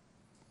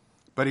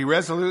 But he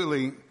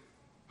resolutely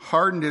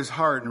hardened his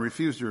heart and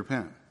refused to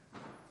repent.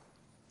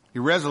 He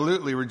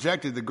resolutely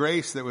rejected the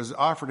grace that was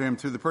offered him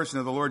through the person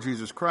of the Lord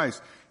Jesus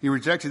Christ. He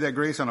rejected that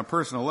grace on a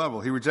personal level.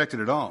 He rejected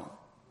it all.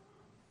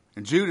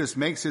 And Judas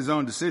makes his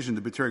own decision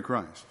to betray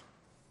Christ.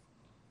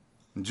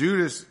 And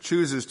Judas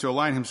chooses to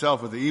align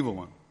himself with the evil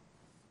one.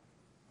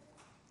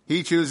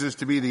 He chooses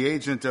to be the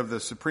agent of the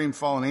supreme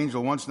fallen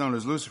angel, once known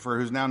as Lucifer,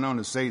 who's now known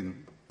as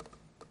Satan.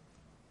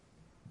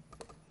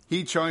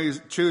 He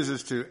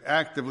chooses to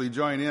actively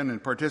join in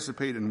and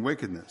participate in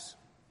wickedness.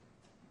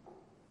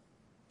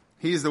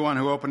 He's the one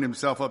who opened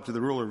himself up to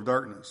the ruler of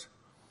darkness.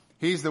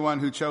 He's the one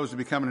who chose to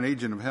become an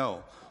agent of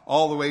hell,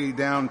 all the way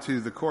down to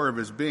the core of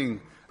his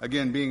being,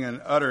 again, being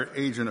an utter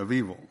agent of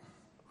evil.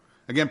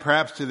 Again,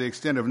 perhaps to the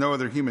extent of no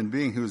other human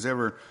being who's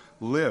ever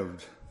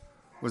lived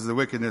was the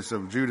wickedness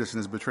of Judas and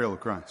his betrayal of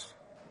Christ.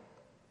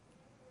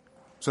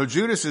 So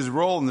Judas's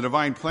role in the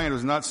divine plan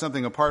was not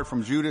something apart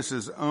from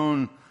Judas's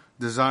own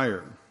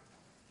desire.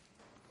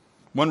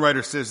 One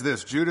writer says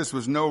this: Judas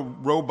was no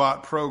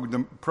robot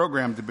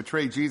programmed to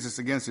betray Jesus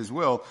against his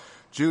will.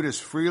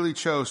 Judas freely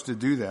chose to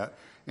do that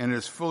and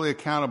is fully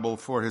accountable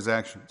for his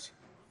actions.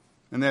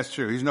 And that's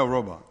true. He's no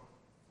robot.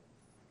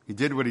 He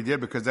did what he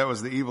did because that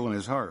was the evil in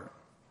his heart.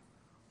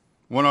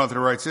 One author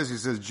writes this, he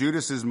says,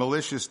 Judas's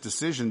malicious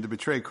decision to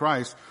betray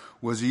Christ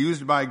was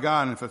used by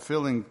God in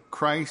fulfilling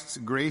Christ's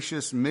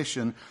gracious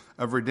mission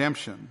of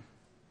redemption.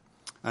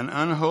 An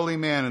unholy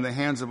man in the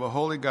hands of a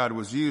holy God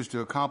was used to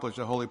accomplish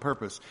a holy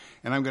purpose.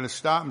 And I'm going to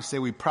stop and say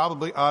we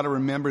probably ought to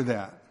remember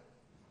that.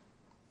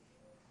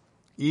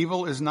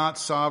 Evil is not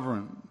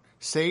sovereign.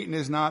 Satan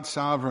is not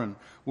sovereign.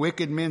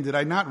 Wicked men, did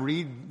I not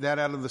read that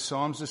out of the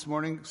Psalms this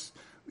morning?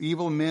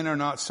 Evil men are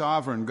not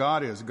sovereign.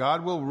 God is.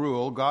 God will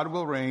rule. God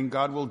will reign.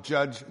 God will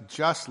judge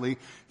justly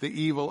the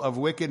evil of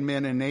wicked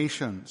men and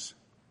nations.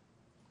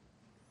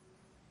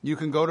 You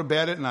can go to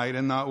bed at night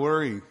and not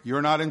worry.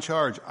 You're not in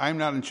charge. I'm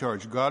not in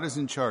charge. God is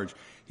in charge.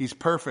 He's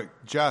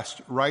perfect,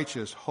 just,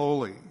 righteous,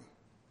 holy.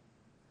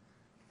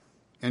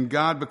 And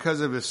God, because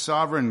of his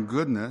sovereign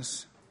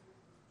goodness,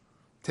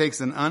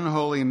 takes an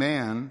unholy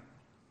man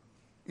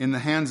in the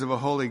hands of a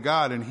holy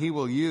God, and he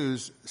will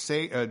use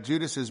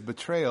Judas's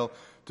betrayal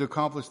to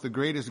accomplish the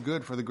greatest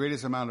good for the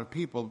greatest amount of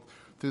people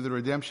through the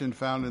redemption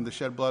found in the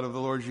shed blood of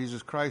the Lord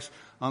Jesus Christ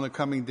on the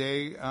coming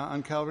day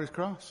on Calvary's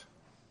cross.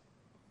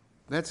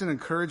 That's an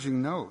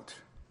encouraging note.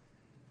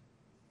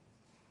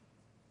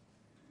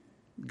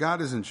 God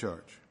is in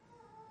charge.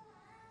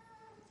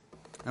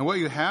 And what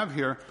you have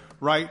here,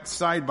 right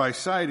side by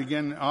side,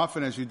 again,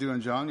 often as you do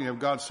in John, you have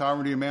God's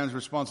sovereignty and man's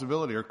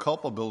responsibility, or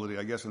culpability,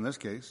 I guess in this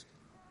case.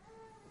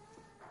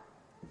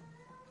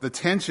 The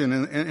tension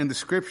in the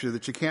scripture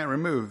that you can't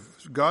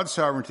remove. God's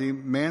sovereignty,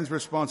 man's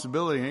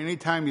responsibility. And any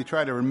time you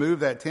try to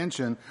remove that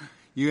tension,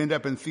 you end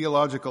up in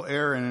theological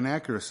error and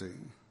inaccuracy.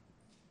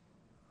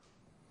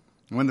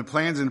 When the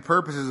plans and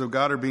purposes of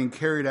God are being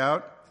carried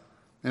out,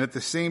 and at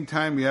the same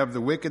time you have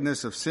the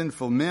wickedness of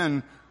sinful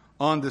men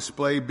on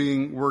display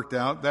being worked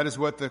out, that is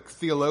what the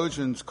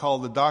theologians call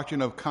the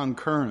doctrine of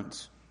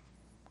concurrence.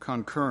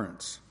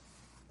 Concurrence.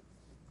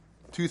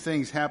 Two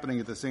things happening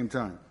at the same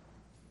time.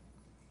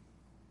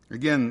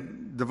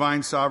 Again,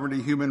 divine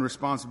sovereignty, human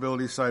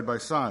responsibility side by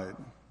side.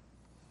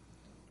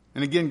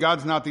 And again,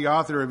 God's not the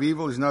author of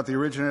evil. He's not the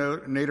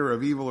originator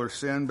of evil or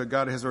sin, but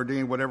God has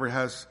ordained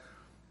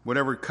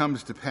whatever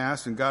comes to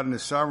pass, and God in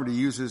his sovereignty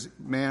uses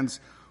man's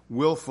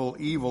willful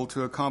evil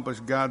to accomplish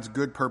God's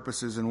good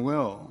purposes and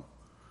will.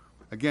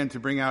 Again, to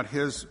bring out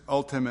his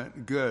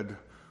ultimate good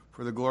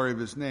for the glory of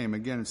his name.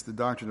 Again, it's the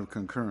doctrine of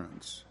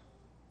concurrence.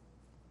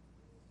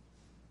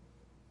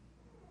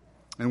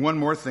 And one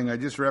more thing, I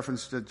just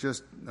referenced it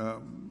just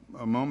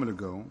a moment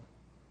ago.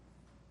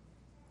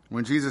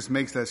 When Jesus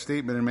makes that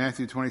statement in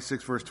Matthew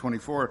 26, verse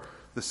 24,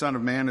 the Son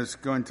of Man is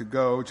going to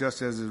go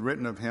just as is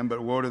written of him,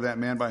 but woe to that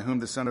man by whom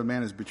the Son of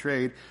Man is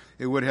betrayed.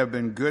 It would have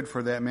been good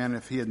for that man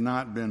if he had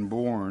not been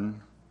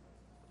born.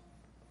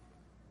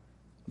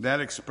 That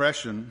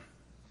expression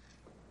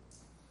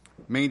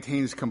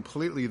maintains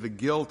completely the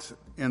guilt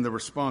and the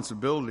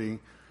responsibility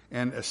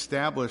and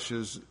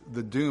establishes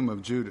the doom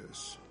of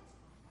Judas.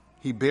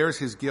 He bears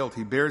his guilt.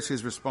 He bears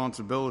his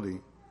responsibility.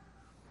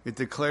 It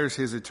declares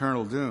his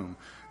eternal doom.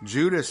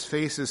 Judas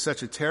faces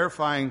such a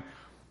terrifying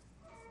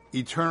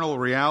eternal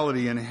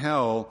reality in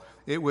hell,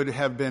 it would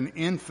have been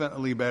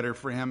infinitely better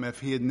for him if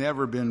he had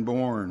never been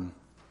born.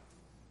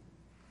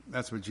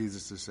 That's what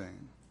Jesus is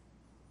saying.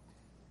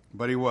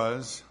 But he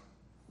was,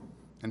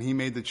 and he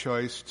made the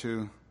choice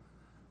to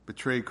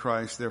betray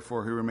Christ,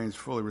 therefore he remains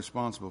fully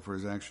responsible for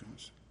his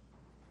actions.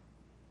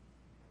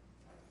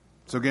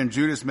 So again,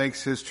 Judas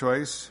makes his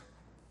choice.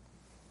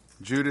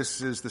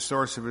 Judas is the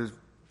source of his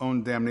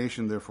own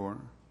damnation, therefore.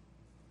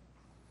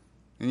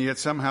 And yet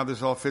somehow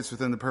this all fits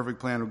within the perfect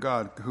plan of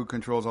God, who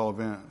controls all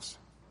events.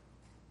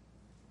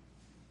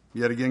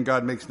 Yet again,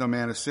 God makes no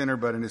man a sinner,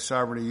 but in his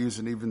sovereignty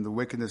uses even the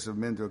wickedness of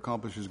men to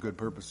accomplish his good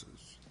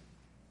purposes.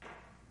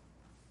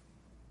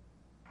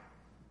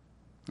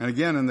 And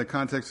again, in the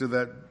context of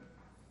that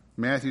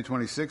Matthew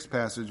 26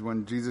 passage,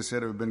 when Jesus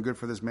said it would have been good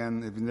for this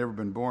man if he'd never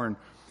been born,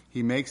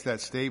 he makes that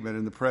statement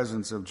in the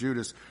presence of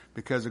Judas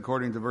because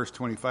according to verse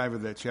 25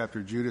 of that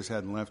chapter, Judas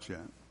hadn't left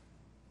yet.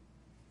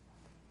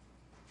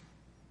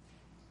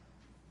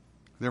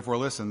 Therefore,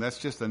 listen, that's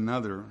just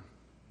another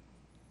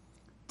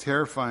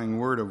terrifying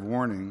word of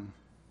warning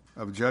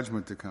of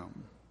judgment to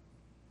come.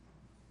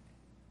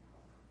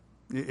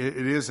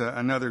 It is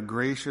another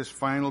gracious,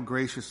 final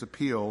gracious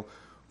appeal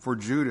for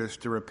Judas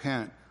to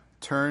repent,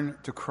 turn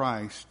to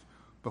Christ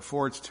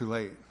before it's too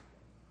late.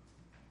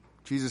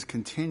 Jesus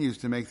continues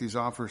to make these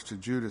offers to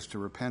Judas to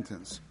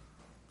repentance,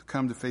 to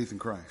come to faith in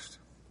Christ.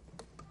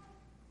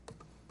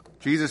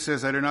 Jesus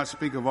says, I do not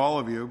speak of all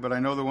of you, but I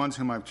know the ones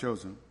whom I've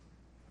chosen,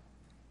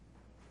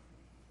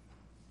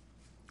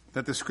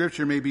 that the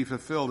scripture may be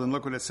fulfilled. And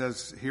look what it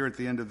says here at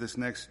the end of this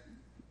next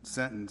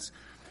sentence.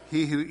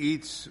 He who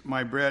eats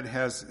my bread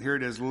has, here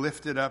it is,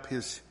 lifted up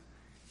his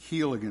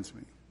heel against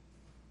me.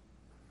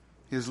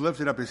 He has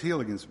lifted up his heel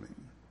against me.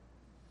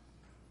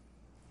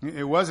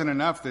 It wasn't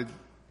enough that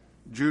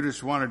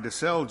Judas wanted to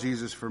sell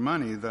Jesus for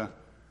money, the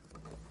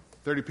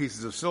 30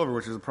 pieces of silver,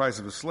 which is the price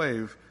of a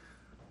slave.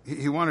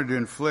 He wanted to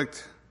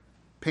inflict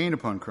pain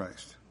upon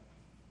Christ.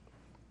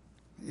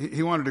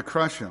 He wanted to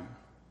crush him.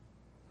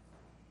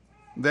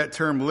 That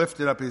term,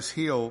 lifted up his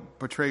heel,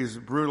 portrays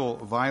brutal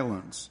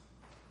violence.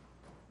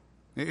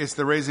 It's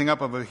the raising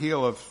up of a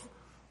heel of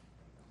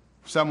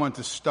someone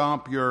to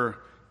stomp your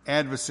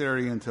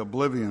adversary into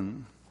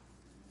oblivion.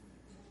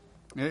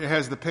 It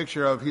has the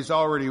picture of he's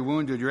already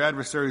wounded. Your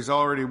adversary is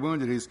already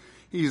wounded.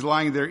 He's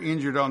lying there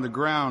injured on the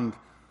ground.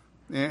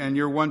 And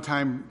your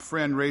one-time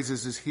friend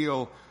raises his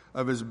heel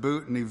of his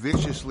boot and he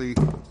viciously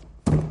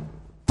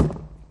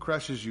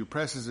crushes you,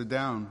 presses it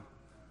down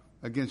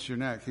against your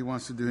neck. He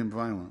wants to do him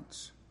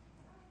violence.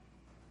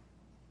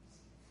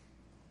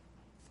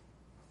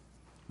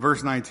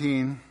 Verse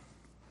 19.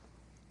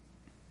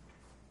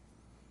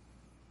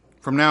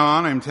 From now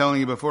on, I'm telling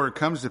you before it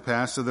comes to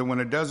pass, so that when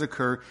it does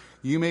occur,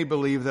 you may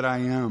believe that I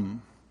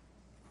am.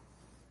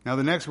 Now,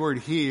 the next word,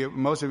 he,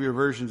 most of your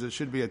versions, it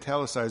should be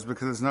italicized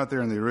because it's not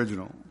there in the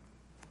original.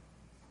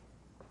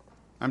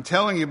 I'm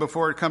telling you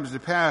before it comes to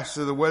pass,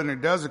 so that when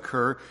it does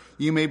occur,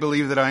 you may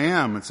believe that I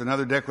am. It's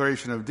another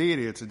declaration of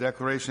deity. It's a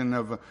declaration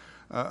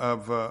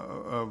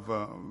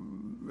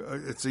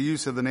it's a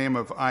use of the name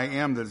of I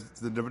am,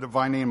 the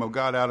divine name of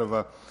God, out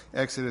of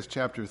Exodus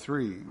chapter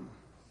 3.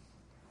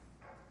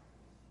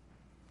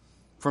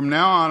 From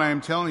now on, I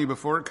am telling you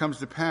before it comes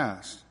to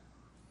pass.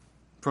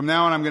 From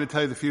now on, I'm going to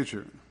tell you the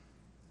future.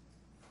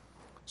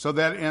 So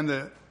that in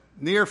the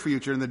near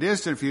future, in the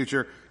distant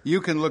future, you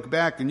can look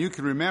back and you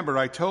can remember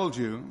I told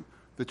you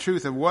the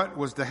truth of what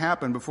was to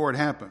happen before it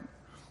happened.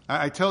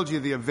 I told you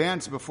the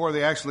events before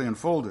they actually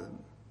unfolded.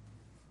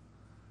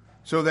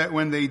 So that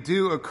when they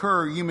do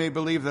occur, you may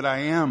believe that I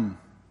am.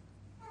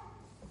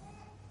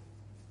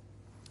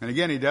 And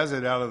again, he does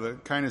it out of the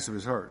kindness of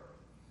his heart.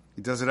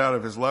 He does it out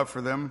of his love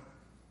for them.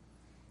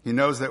 He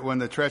knows that when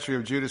the treachery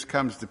of Judas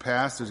comes to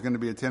pass, there's going to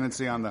be a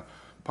tendency on the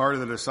part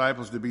of the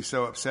disciples to be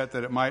so upset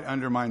that it might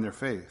undermine their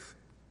faith.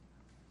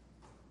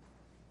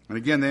 And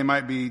again, they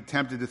might be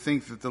tempted to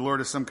think that the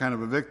Lord is some kind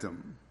of a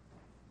victim.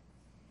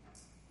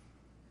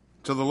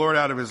 So the Lord,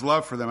 out of his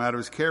love for them, out of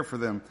his care for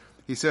them,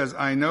 he says,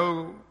 I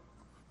know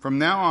from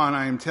now on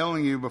I am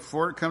telling you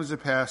before it comes to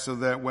pass, so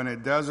that when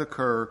it does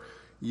occur,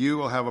 you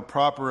will have a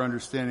proper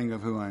understanding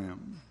of who I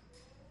am.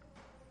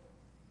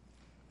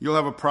 You'll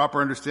have a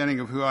proper understanding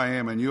of who I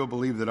am, and you'll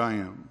believe that I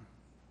am.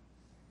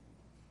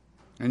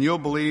 And you'll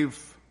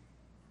believe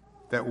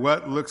that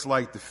what looks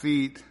like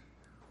defeat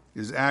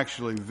is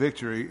actually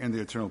victory in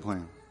the eternal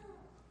plan.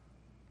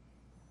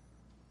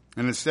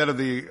 And instead of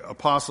the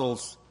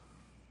apostles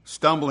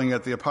stumbling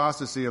at the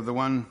apostasy of the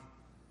one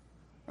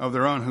of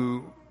their own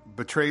who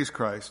betrays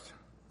Christ,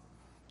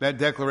 that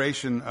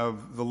declaration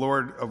of the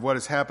Lord of what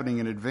is happening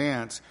in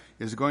advance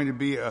is going to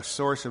be a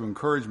source of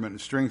encouragement and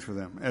strength for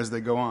them as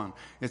they go on.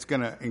 It's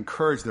going to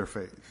encourage their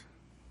faith.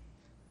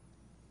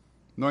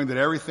 Knowing that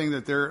everything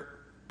that they're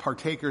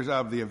partakers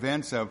of, the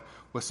events of,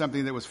 was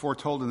something that was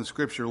foretold in the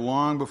Scripture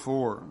long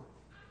before.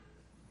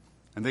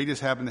 And they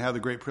just happened to have the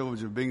great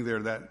privilege of being there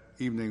that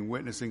evening,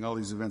 witnessing all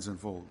these events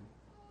unfold.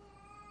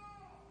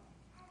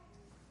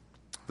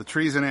 The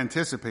treason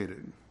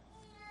anticipated.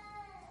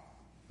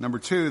 Number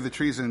 2, the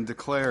treason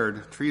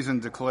declared. Treason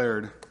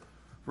declared.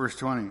 Verse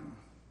 20.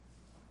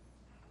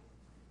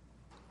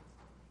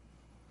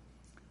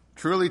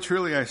 Truly,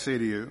 truly, I say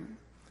to you,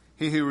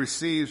 he who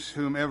receives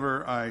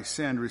whomever I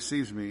send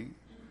receives me,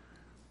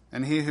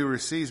 and he who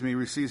receives me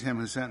receives him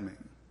who sent me.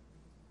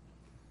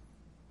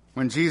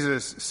 When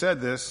Jesus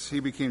said this, he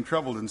became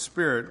troubled in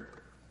spirit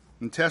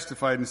and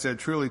testified and said,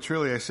 Truly,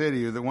 truly, I say to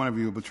you that one of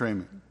you will betray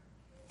me.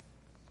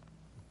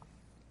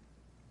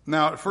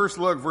 Now, at first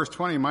look, verse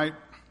 20 might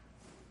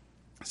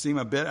seem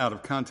a bit out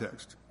of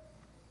context,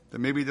 that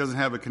maybe it doesn't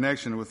have a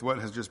connection with what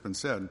has just been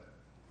said.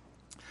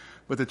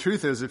 But the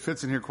truth is, it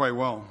fits in here quite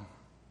well.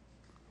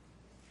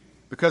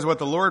 Because what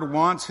the Lord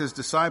wants his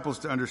disciples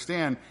to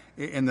understand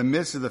in the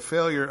midst of the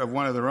failure of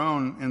one of their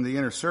own in the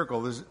inner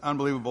circle, this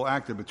unbelievable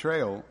act of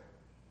betrayal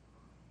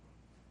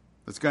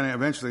that's going to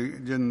eventually,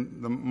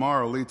 in the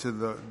morrow, lead to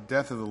the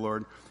death of the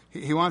Lord,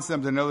 he wants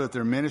them to know that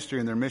their ministry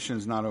and their mission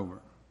is not over.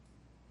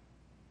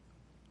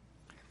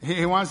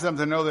 He wants them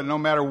to know that no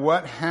matter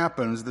what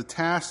happens, the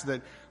task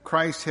that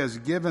Christ has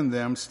given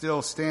them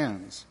still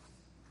stands.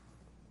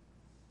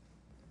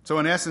 So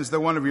in essence,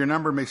 though one of your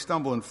number may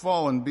stumble and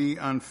fall and be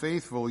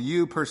unfaithful,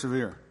 you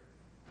persevere.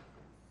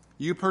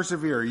 You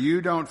persevere.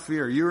 You don't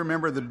fear. You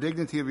remember the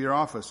dignity of your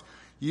office.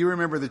 You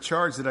remember the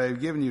charge that I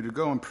have given you to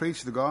go and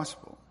preach the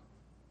gospel.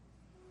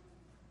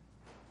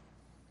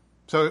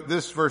 So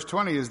this verse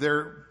 20 is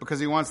there because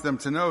he wants them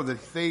to know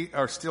that they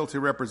are still to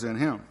represent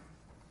him.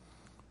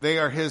 They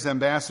are his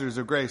ambassadors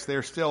of grace. They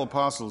are still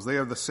apostles. They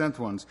are the sent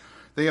ones.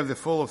 They have the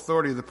full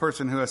authority of the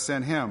person who has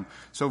sent him.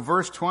 So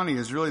verse 20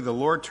 is really the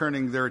Lord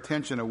turning their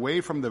attention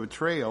away from the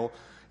betrayal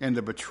and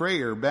the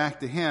betrayer back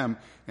to him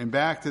and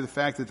back to the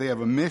fact that they have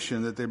a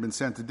mission that they've been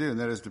sent to do, and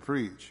that is to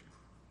preach.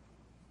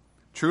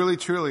 Truly,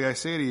 truly, I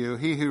say to you,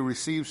 he who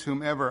receives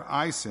whomever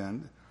I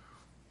send,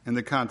 in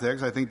the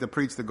context, I think to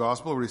preach the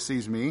gospel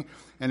receives me.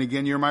 And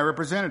again, you're my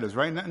representatives,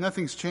 right?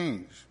 Nothing's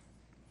changed.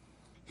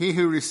 He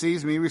who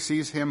receives me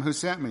receives him who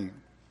sent me.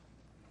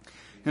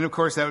 And of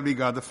course, that would be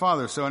God the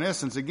Father. So in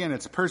essence, again,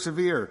 it's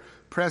persevere,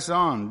 press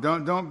on.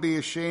 Don't be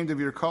ashamed of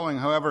your calling,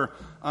 however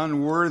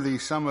unworthy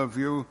some of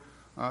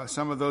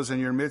those in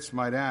your midst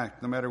might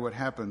act, no matter what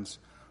happens.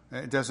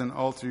 It doesn't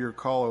alter your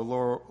call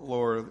or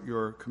lower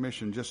your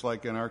commission, just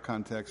like in our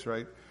context,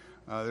 right?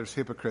 There's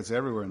hypocrites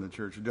everywhere in the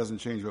church. It doesn't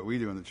change what we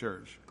do in the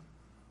church.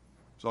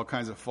 There's all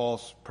kinds of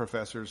false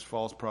professors,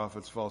 false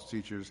prophets, false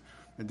teachers.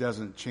 It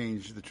doesn't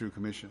change the true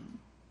commission,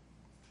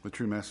 the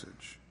true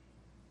message.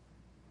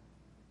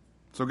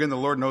 So again, the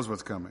Lord knows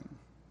what's coming.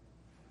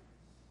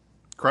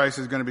 Christ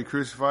is going to be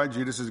crucified.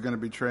 Judas is going to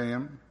betray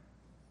him.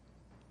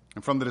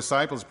 And from the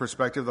disciples'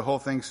 perspective, the whole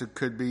thing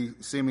could be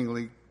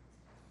seemingly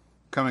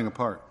coming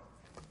apart,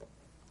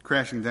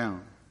 crashing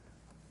down.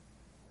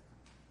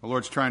 The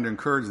Lord's trying to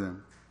encourage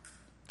them.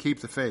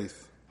 Keep the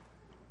faith.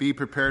 Be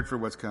prepared for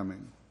what's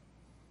coming.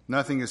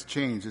 Nothing has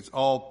changed. It's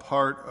all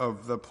part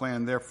of the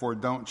plan. Therefore,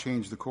 don't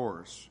change the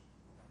course.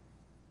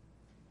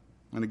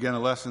 And again, a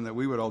lesson that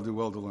we would all do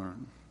well to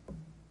learn.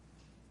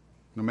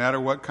 No matter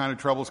what kind of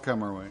troubles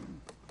come our way,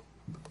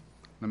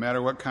 no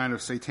matter what kind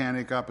of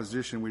satanic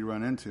opposition we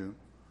run into,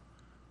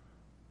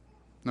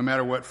 no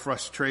matter what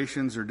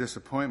frustrations or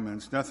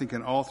disappointments, nothing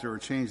can alter or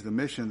change the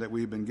mission that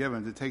we've been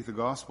given to take the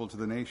gospel to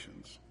the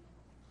nations.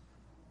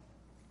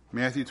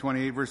 Matthew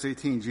 28, verse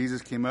 18,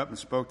 Jesus came up and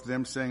spoke to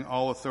them, saying,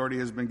 all authority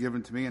has been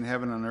given to me in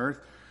heaven and on earth.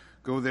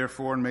 Go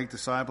therefore and make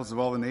disciples of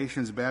all the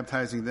nations,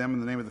 baptizing them in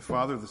the name of the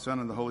Father, the Son,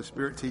 and the Holy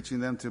Spirit, teaching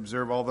them to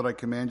observe all that I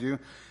command you.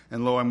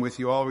 And lo, I'm with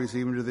you always,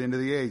 even to the end of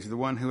the age. The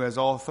one who has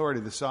all authority,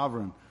 the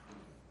sovereign.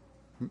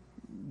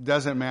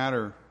 Doesn't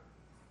matter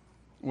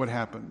what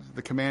happens.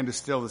 The command is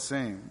still the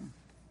same.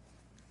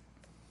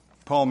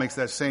 Paul makes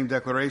that same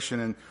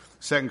declaration in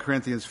 2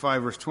 Corinthians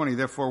 5, verse 20.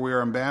 Therefore we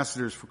are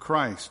ambassadors for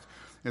Christ,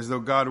 as though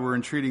God were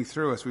entreating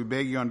through us. We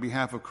beg you on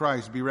behalf of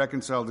Christ, be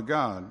reconciled to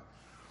God.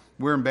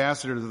 We're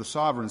ambassadors of the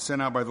sovereign,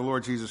 sent out by the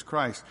Lord Jesus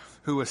Christ,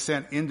 who was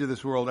sent into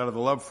this world out of the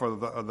love for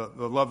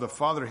the love the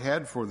Father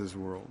had for this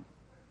world.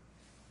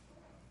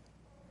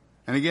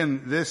 And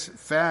again, this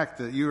fact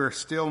that you are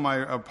still my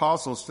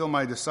apostles, still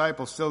my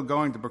disciples, still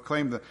going to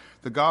proclaim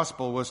the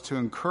gospel was to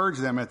encourage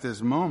them at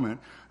this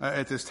moment,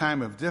 at this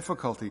time of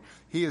difficulty.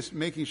 He is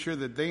making sure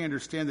that they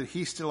understand that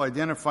he still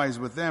identifies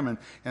with them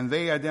and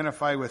they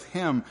identify with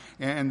him,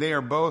 and they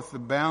are both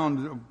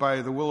bound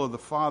by the will of the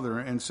Father.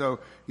 And so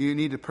you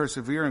need to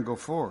persevere and go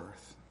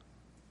forth.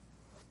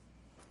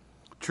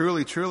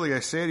 Truly, truly, I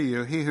say to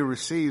you, he who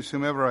receives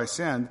whomever I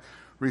send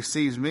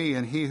receives me,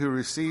 and he who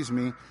receives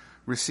me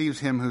receives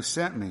him who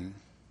sent me.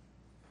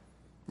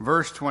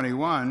 Verse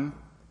 21,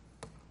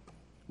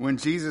 when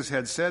Jesus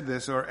had said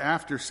this, or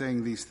after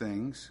saying these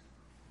things,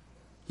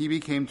 he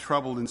became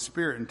troubled in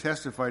spirit and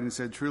testified and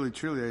said, truly,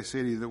 truly, I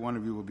say to you that one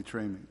of you will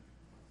betray me.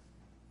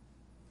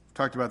 I've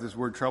talked about this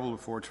word trouble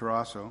before,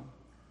 tarasso. It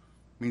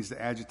means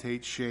to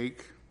agitate,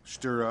 shake,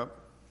 stir up,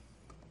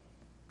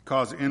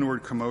 cause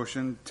inward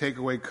commotion, take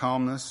away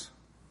calmness,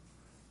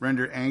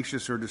 render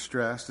anxious or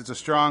distressed. It's a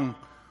strong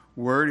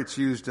word. It's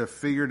used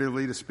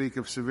figuratively to speak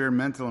of severe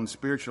mental and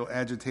spiritual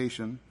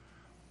agitation,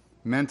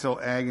 mental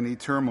agony,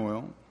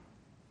 turmoil,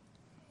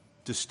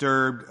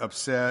 disturbed,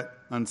 upset,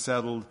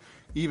 unsettled,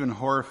 even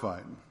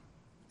horrified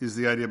is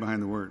the idea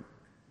behind the word.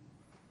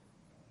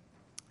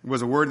 It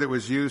was a word that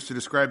was used to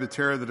describe the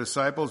terror of the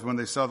disciples when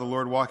they saw the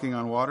Lord walking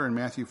on water in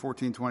Matthew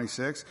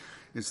 14:26.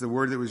 It's the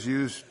word that was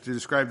used to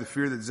describe the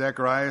fear that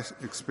Zechariah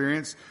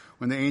experienced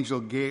when the angel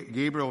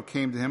Gabriel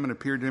came to him and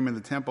appeared to him in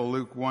the temple,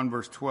 Luke 1,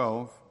 verse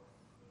 12.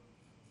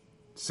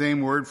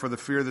 Same word for the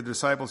fear the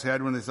disciples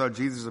had when they saw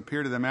Jesus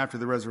appear to them after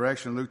the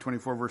resurrection, Luke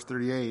 24, verse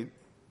 38.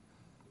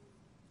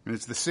 And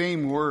it's the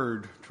same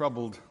word,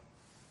 troubled,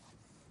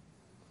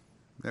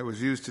 that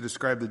was used to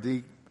describe the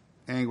deep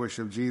anguish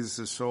of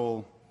Jesus'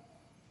 soul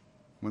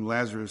when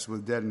Lazarus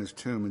was dead in his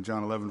tomb in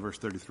John 11, verse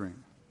 33.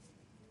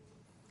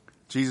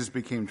 Jesus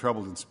became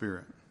troubled in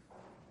spirit.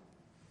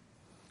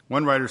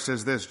 One writer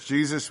says this,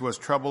 Jesus was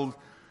troubled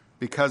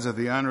because of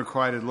the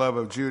unrequited love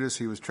of Judas.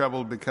 He was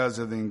troubled because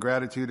of the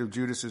ingratitude of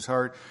Judas's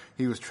heart.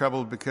 He was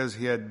troubled because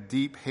he had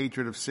deep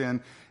hatred of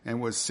sin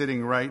and was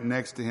sitting right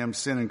next to him,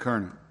 sin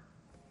incarnate.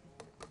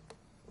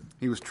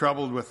 He was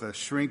troubled with a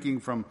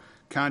shrinking from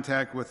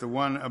contact with the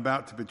one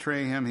about to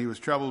betray him. He was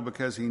troubled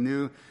because he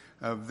knew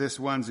of this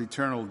one's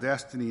eternal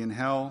destiny in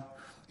hell.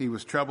 He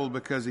was troubled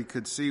because he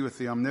could see with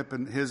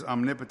his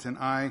omnipotent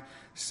eye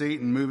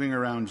Satan moving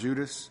around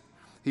Judas.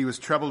 He was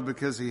troubled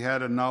because he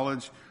had a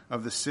knowledge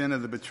of the sin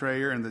of the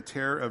betrayer and the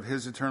terror of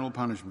his eternal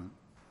punishment.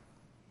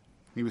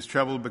 He was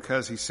troubled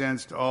because he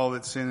sensed all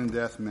that sin and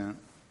death meant.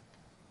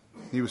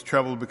 He was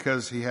troubled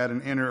because he had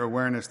an inner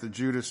awareness that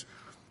Judas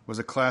was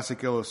a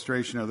classic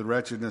illustration of the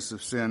wretchedness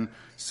of sin,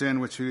 sin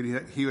which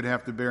he would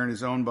have to bear in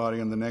his own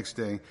body on the next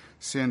day,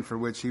 sin for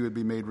which he would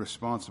be made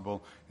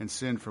responsible, and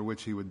sin for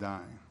which he would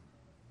die.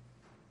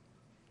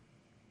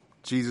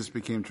 Jesus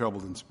became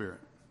troubled in spirit.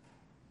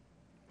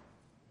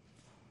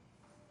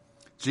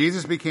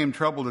 Jesus became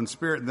troubled in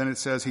spirit, and then it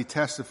says he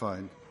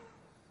testified.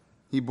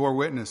 He bore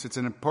witness. It's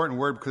an important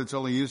word because it's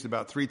only used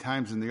about 3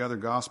 times in the other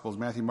Gospels,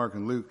 Matthew, Mark,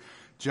 and Luke.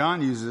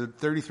 John uses it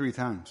 33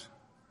 times.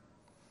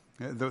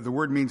 The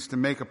word means to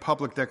make a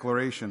public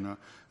declaration,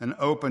 an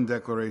open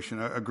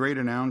declaration, a great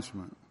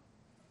announcement.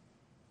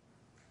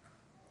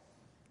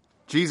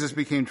 Jesus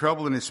became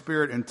troubled in his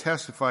spirit and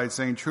testified,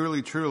 saying,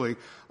 truly, truly,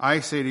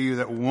 I say to you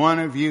that one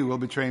of you will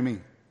betray me.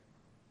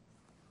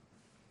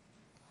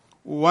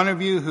 One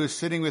of you who is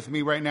sitting with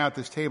me right now at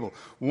this table.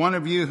 One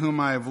of you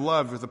whom I have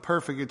loved with a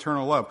perfect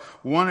eternal love.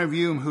 One of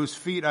you whose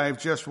feet I have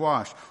just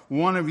washed.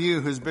 One of you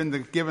who's been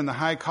given the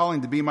high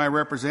calling to be my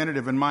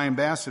representative and my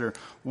ambassador.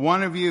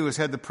 One of you has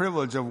had the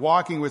privilege of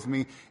walking with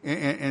me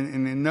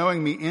and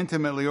knowing me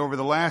intimately over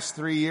the last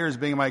 3 years,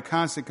 being my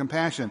constant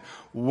compassion.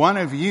 One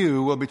of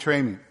you will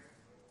betray me.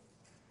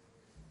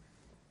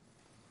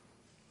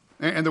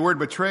 And the word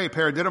betray,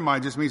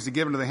 paradidomai, just means to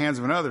give into the hands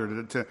of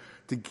another, to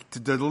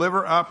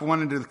deliver up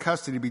one into the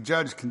custody, to be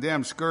judged,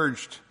 condemned,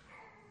 scourged,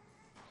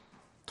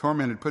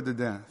 tormented, put to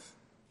death.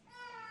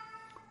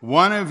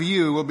 One of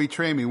you will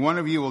betray me. One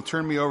of you will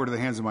turn me over to the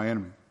hands of my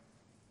enemy.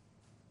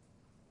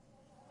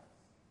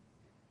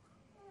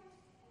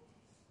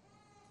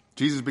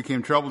 Jesus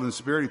became troubled in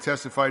spirit. He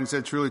testified and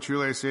said, truly,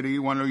 truly, I say to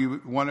you, one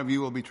of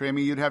you will betray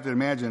me. You'd have to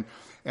imagine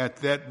at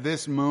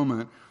this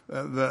moment,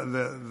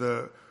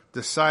 the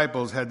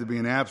disciples had to be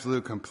in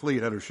absolute,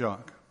 complete, utter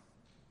shock.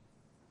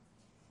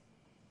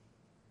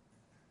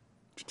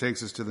 Which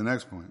takes us to the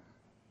next point.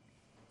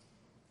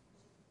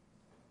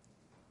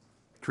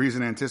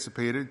 Treason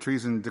anticipated,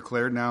 treason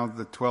declared. Now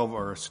the 12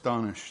 are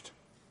astonished.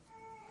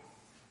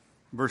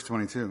 Verse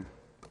 22.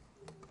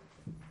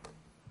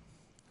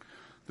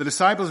 The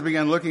disciples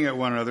began looking at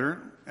one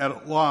another, at a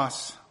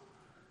loss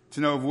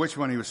to know of which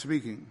one he was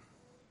speaking.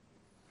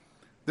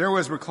 There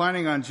was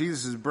reclining on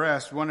Jesus'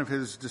 breast one of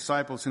his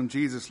disciples whom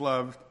Jesus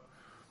loved.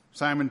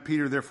 Simon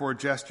Peter therefore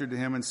gestured to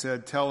him and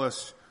said, tell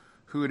us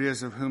who it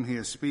is of whom he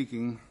is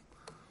speaking.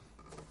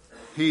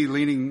 He,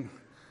 leaning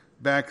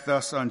back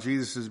thus on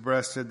Jesus'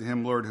 breast, said to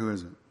him, Lord, who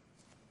is it?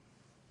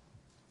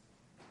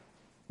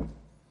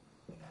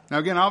 Now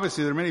again,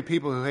 obviously there are many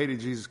people who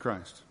hated Jesus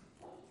Christ.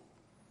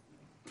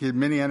 He had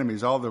many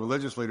enemies. All the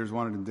religious leaders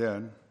wanted him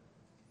dead.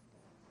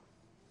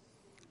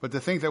 But to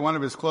think that one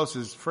of his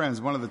closest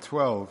friends, one of the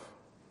 12,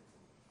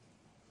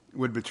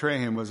 would betray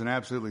him was an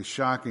absolutely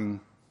shocking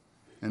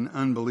and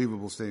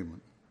unbelievable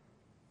statement.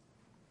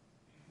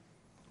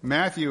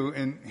 Matthew,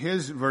 in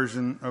his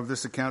version of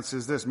this account,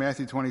 says this,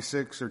 Matthew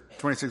 26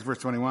 verse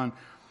 21,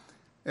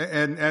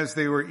 and as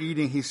they were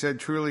eating, he said,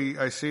 truly,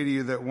 I say to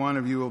you that one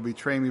of you will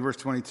betray me. Verse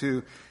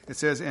 22, it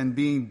says, and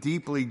being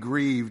deeply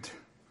grieved,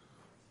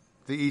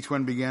 they each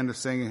one began to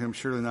say to him,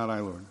 surely not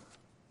I, Lord.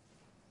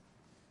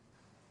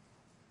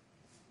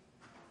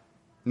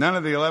 None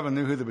of the 11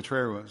 knew who the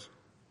betrayer was.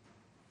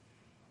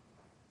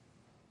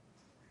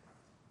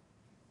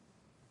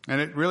 And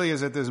it really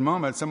is at this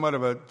moment somewhat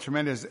of a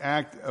tremendous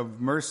act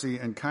of mercy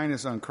and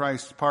kindness on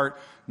Christ's part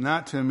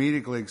not to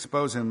immediately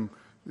expose him,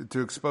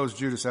 to expose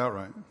Judas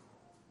outright.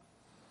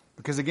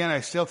 Because again,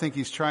 I still think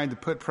he's trying to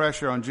put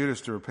pressure on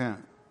Judas to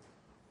repent.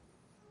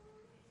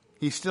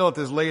 He still at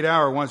this late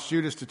hour wants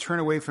Judas to turn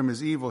away from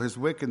his evil, his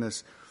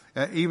wickedness,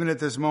 even at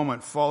this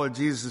moment, fall at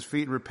Jesus'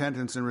 feet in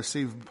repentance and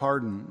receive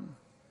pardon.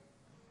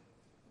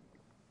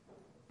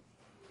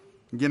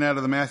 Again, out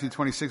of the Matthew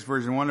 26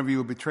 version, one of you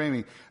will betray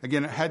me.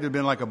 Again, it had to have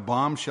been like a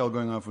bombshell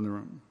going off in the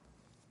room.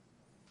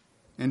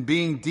 And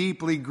being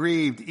deeply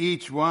grieved,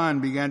 each one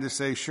began to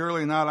say,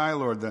 surely not I,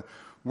 Lord. The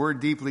word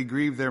deeply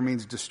grieved there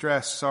means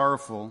distressed,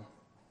 sorrowful,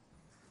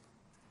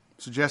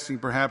 suggesting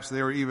perhaps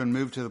they were even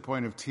moved to the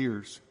point of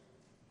tears.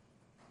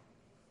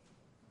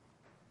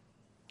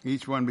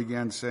 Each one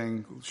began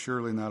saying,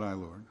 surely not I,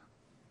 Lord.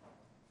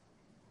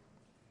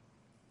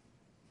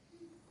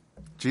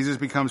 Jesus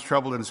becomes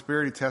troubled in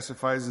spirit. He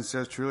testifies and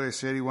says, truly I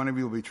say to you, one of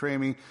you will betray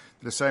me.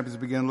 The disciples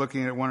begin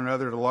looking at one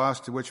another at a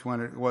loss to which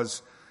one it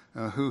was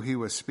who he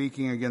was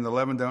speaking. Again, the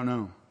 11 don't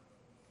know.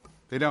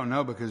 They don't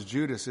know because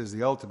Judas is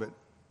the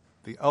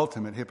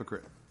ultimate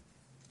hypocrite.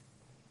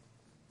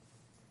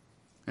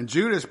 And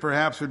Judas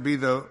perhaps would be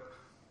the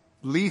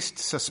least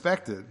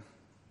suspected.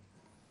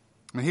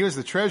 And he was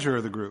the treasurer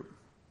of the group.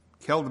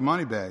 He held the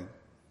money bag.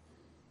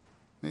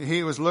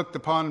 He was looked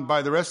upon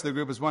by the rest of the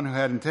group as one who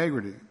had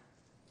integrity.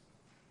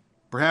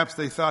 Perhaps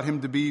they thought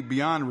him to be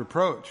beyond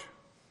reproach.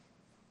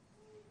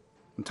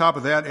 On top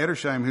of that,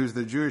 Edersheim, who's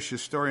the Jewish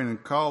historian and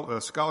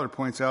scholar,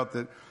 points out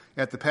that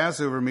at the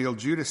Passover meal,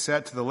 Judas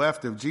sat to the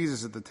left of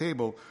Jesus at the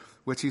table,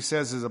 which he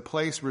says is a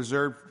place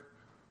reserved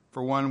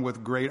for one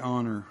with great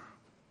honor.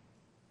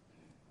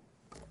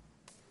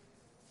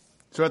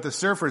 So at the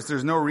surface,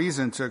 there's no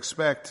reason to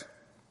expect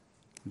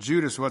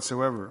Judas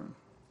whatsoever.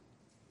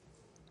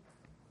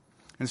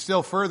 And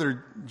still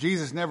further,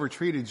 Jesus never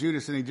treated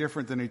Judas any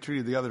different than he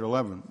treated the other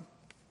 11.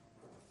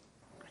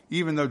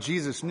 Even though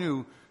Jesus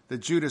knew that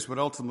Judas would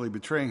ultimately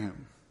betray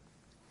him.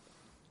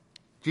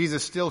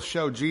 Jesus still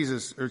showed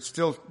Judas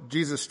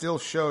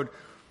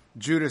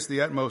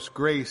the utmost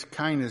grace,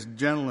 kindness,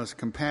 gentleness,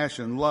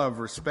 compassion, love,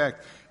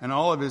 respect, and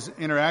all of his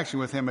interaction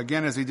with him,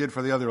 again, as he did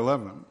for the other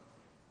 11.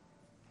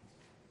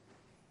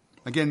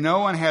 Again, no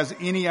one has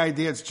any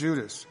idea it's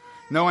Judas.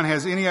 No one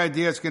has any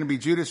idea it's going to be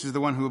Judas is the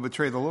one who will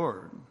betray the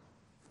Lord.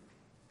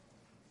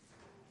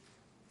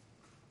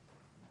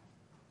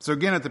 So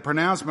again, at the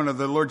pronouncement of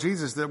the Lord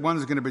Jesus that one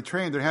is going to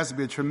betray him, there has to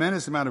be a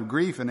tremendous amount of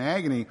grief and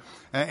agony.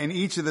 And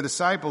each of the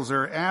disciples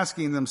are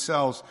asking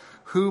themselves,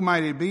 who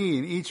might it be?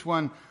 And each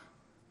one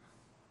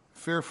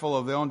fearful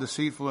of their own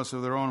deceitfulness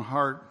of their own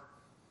heart,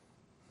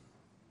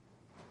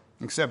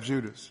 except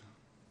Judas.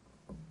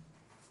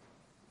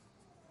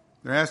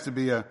 There has to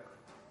be a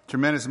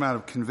tremendous amount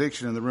of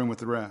conviction in the room with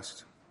the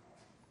rest.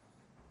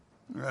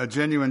 A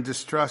genuine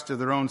distrust of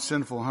their own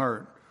sinful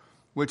heart,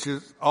 which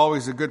is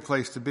always a good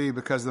place to be,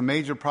 because the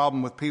major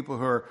problem with people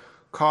who are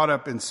caught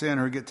up in sin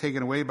or get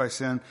taken away by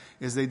sin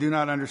is they do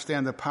not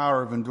understand the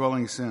power of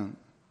indwelling sin.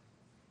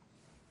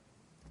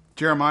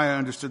 Jeremiah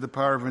understood the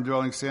power of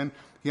indwelling sin.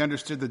 He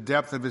understood the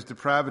depth of his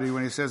depravity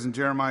when he says in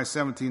Jeremiah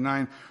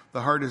 17:9,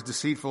 the heart is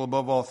deceitful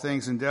above all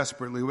things and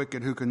desperately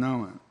wicked. Who can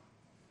know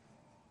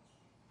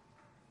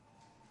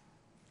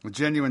it? A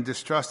genuine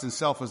distrust in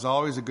self is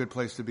always a good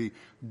place to be.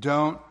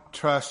 Don't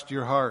trust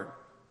your heart.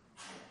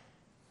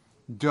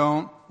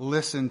 Don't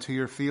listen to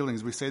your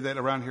feelings. We say that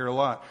around here a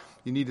lot.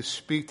 You need to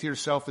speak to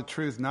yourself the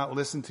truth, not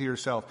listen to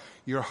yourself.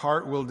 Your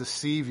heart will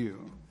deceive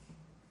you.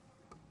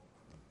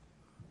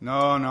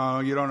 No,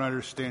 you don't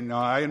understand. No,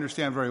 I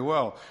understand very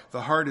well.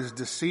 The heart is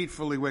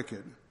deceitfully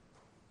wicked.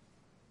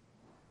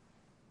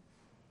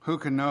 Who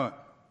can know it?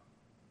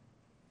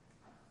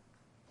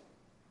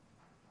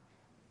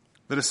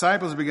 The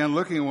disciples began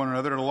looking at one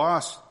another at a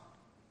loss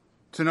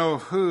to know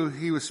of who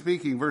he was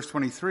speaking. Verse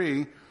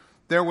 23,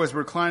 there was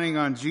reclining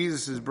on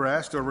Jesus'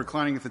 breast, or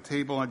reclining at the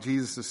table on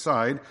Jesus'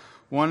 side,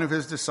 one of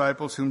his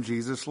disciples whom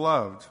Jesus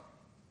loved.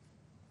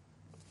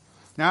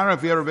 Now, I don't know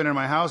if you've ever been in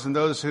my house, and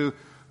those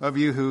of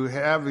you who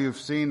have, you've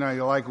seen, I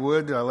like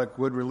wood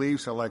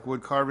reliefs, I like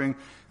wood carving,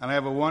 and I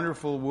have a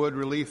wonderful wood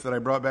relief that I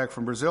brought back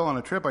from Brazil on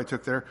a trip I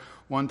took there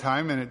one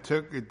time, and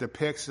it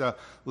depicts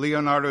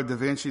Leonardo da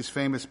Vinci's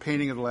famous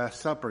painting of the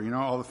Last Supper. You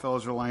know, all the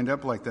fellows are lined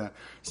up like that,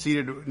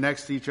 seated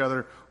next to each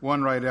other,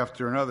 one right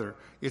after another.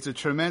 It's a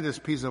tremendous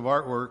piece of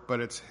artwork, but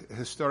it's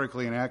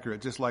historically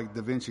inaccurate, just like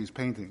da Vinci's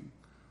painting.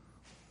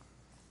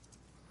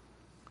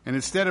 And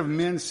instead of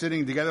men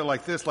sitting together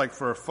like this, like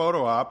for a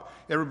photo op,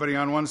 everybody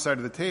on one side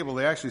of the table,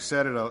 they actually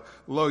sat at a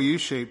low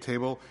U-shaped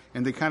table,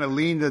 and they kind of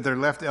leaned at their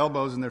left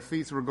elbows, and their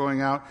feet were going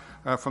out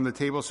from the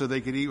table so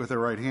they could eat with their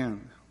right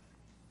hand.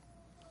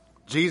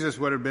 Jesus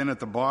would have been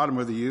at the bottom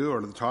of the U, or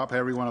the top,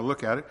 however you want to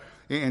look at it,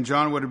 and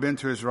John would have been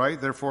to his right.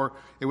 Therefore,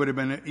 it would have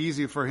been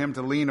easy for him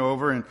to lean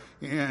over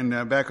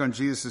and back on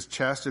Jesus'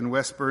 chest and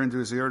whisper into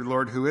his ear,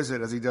 Lord, who is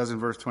it? As he does in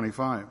verse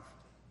 25.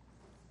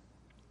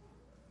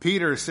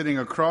 Peter is sitting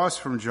across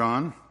from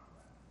John,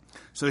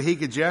 so he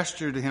could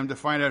gesture to him to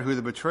find out who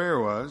the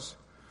betrayer was,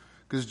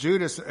 because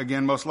Judas,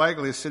 again, most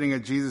likely is sitting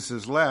at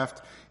Jesus'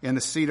 left in the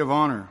seat of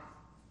honor.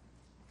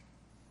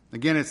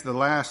 Again, it's the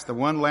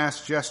one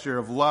last gesture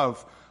of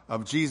love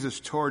of Jesus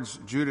towards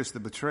Judas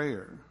the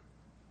betrayer.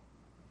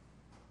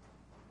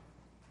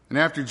 And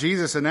after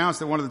Jesus announced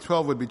that one of the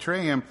 12 would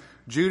betray him,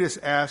 Judas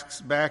asks,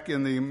 back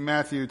in the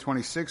Matthew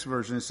 26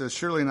 version, it says,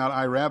 surely not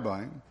I,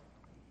 Rabbi.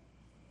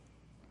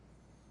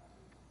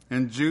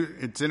 And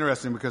it's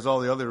interesting because all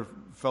the other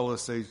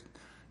fellows say,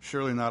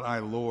 surely not I,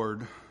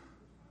 Lord.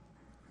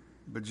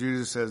 But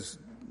Jesus says,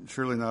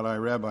 surely not I,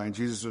 Rabbi. And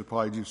Jesus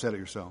replied, you've said it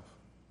yourself.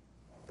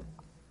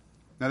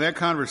 Now that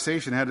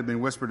conversation had to have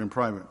been whispered in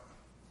private.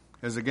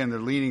 As again, they're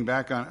leaning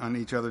back on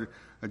each other.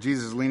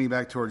 Jesus is leaning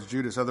back towards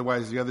Judas.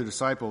 Otherwise, the other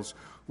disciples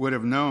would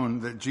have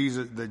known that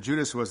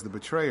Judas was the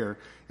betrayer,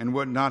 and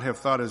would not have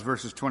thought, as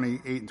verses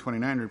 28 and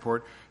 29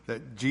 report,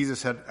 that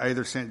Jesus had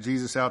either sent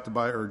Judas out to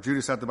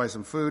buy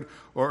some food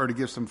or to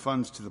give some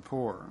funds to the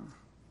poor.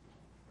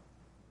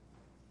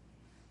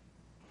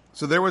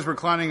 So there was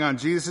reclining on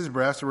Jesus'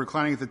 breast, or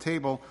reclining at the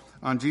table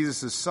on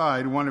Jesus'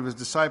 side, one of his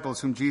disciples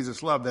whom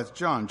Jesus loved. That's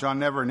John. John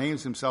never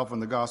names himself in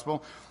the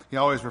gospel. He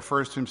always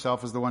refers to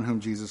himself as the one whom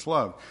Jesus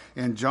loved.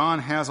 And John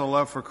has a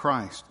love for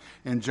Christ.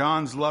 And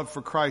John's love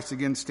for Christ,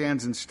 again,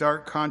 stands in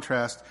stark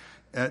contrast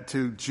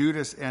to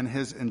Judas and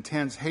his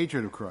intense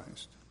hatred of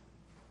Christ.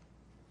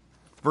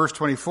 Verse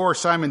 24,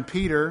 Simon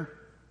Peter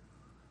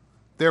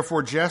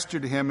therefore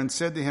gestured to him and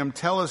said to him,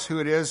 tell us who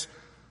it is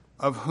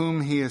of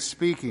whom he is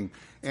speaking.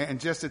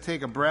 And just to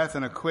take a breath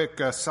and a quick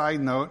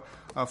side note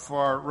for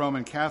our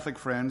Roman Catholic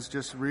friends,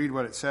 just read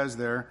what it says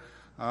there.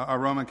 Our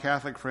Roman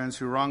Catholic friends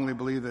who wrongly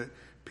believe that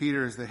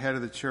Peter is the head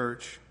of the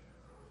church.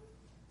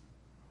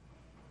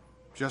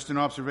 Just an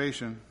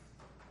observation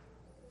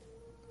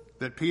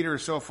that Peter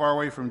is so far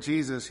away from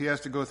Jesus, he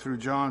has to go through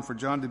John for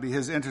John to be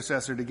his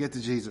intercessor to get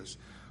to Jesus.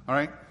 All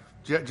right?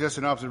 Just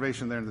an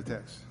observation there in the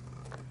text.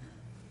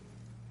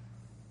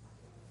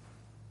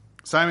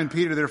 Simon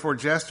Peter therefore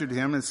gestured to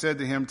him and said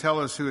to him, tell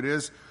us who it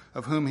is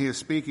of whom he is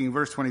speaking.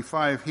 Verse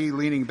 25, he,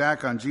 leaning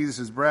back on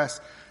Jesus'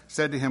 breast,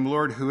 said to him,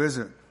 Lord, who is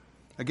it?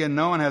 Again,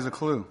 no one has a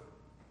clue.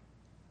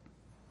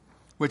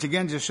 Which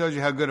again just shows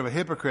you how good of a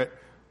hypocrite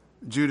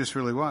Judas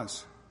really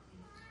was.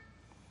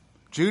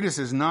 Judas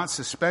is not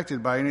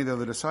suspected by any of the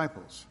other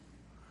disciples.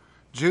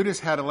 Judas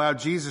had allowed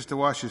Jesus to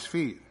wash his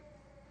feet.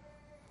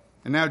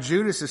 And now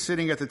Judas is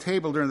sitting at the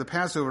table during the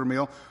Passover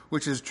meal,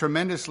 which is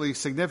tremendously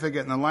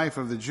significant in the life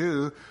of the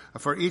Jew.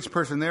 For each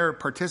person there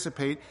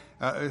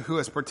who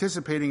is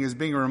participating is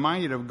being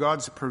reminded of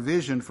God's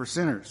provision for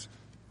sinners.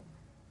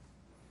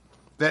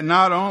 That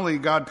not only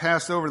God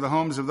passed over the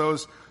homes of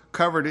those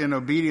covered in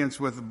obedience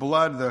with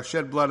blood, the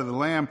shed blood of the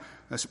lamb,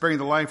 sparing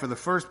the life of the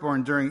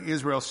firstborn during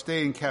Israel's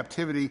stay in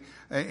captivity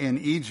in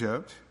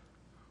Egypt.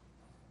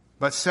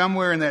 But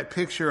somewhere in that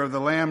picture of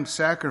the lamb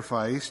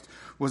sacrificed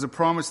was a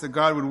promise that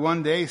God would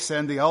one day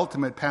send the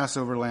ultimate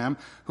Passover lamb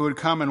who would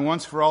come and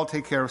once for all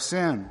take care of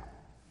sin.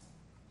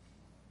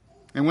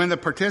 And when the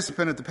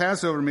participant at the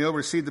Passover meal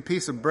received the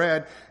piece of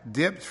bread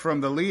dipped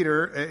from the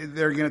leader,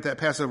 there again at that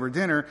Passover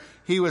dinner,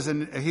 he was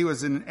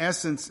in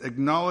essence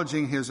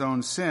acknowledging his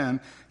own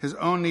sin, his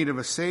own need of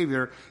a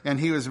Savior, and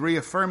he was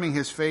reaffirming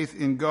his faith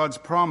in God's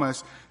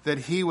promise that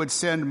he would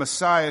send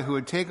Messiah who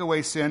would take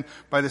away sin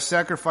by the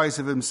sacrifice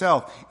of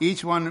himself,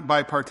 each one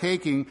by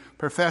partaking,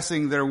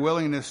 professing their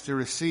willingness to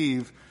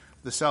receive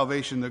the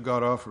salvation that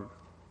God offered.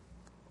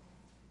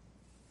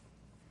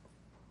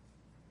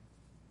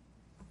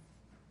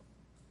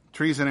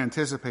 Treason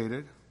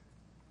anticipated.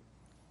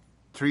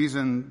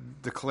 Treason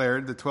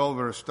declared. The 12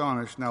 are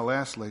astonished. Now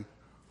lastly,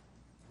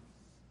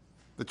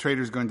 the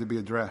traitor is going to be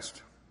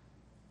addressed.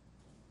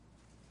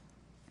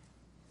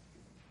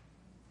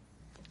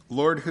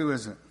 Lord, who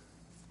is it?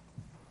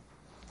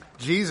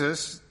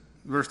 Jesus,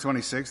 verse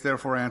 26,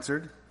 therefore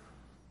answered,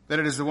 that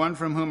it is the one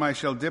from whom I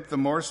shall dip the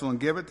morsel and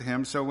give it to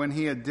him. So when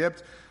he had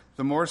dipped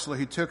the morsel,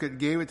 he took it,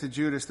 gave it to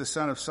Judas, the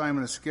son of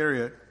Simon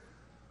Iscariot.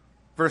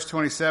 Verse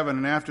 27,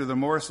 and after the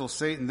morsel,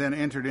 Satan then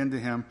entered into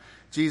him.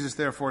 Jesus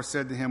therefore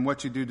said to him,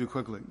 what you do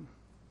quickly.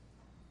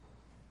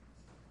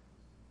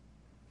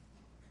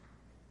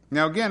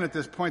 Now again, at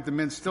this point, the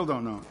men still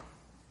don't know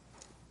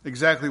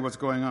exactly what's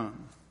going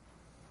on.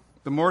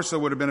 The morsel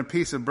would have been a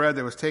piece of bread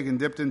that was taken,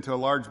 dipped into a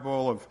large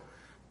bowl of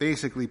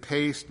basically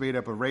paste made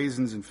up of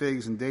raisins and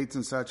figs and dates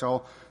and such,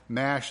 all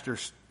mashed or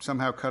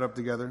somehow cut up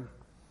together.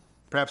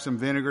 Perhaps some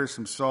vinegar,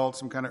 some salt,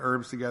 some kind of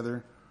herbs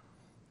together.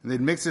 And they'd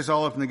mix this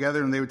all up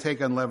together, and they would take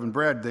unleavened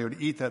bread. They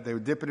would eat that. They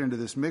would dip it into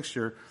this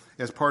mixture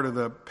as part of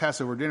the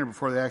Passover dinner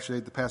before they actually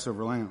ate the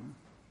Passover lamb.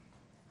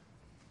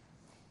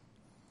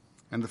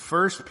 And the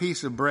first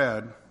piece of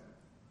bread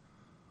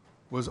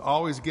was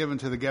always given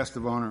to the guest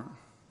of honor.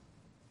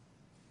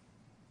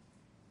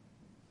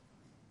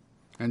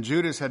 And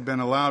Judas had been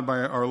allowed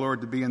by our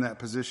Lord to be in that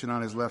position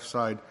on his left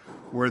side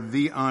where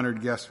the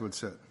honored guest would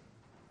sit.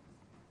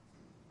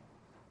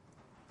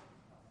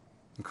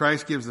 And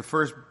Christ gives the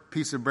first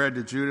piece of bread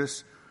to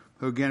Judas,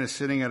 who again is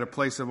sitting at a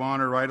place of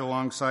honor right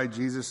alongside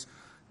Jesus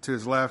to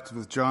his left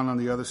with John on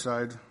the other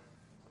side,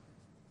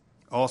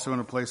 also in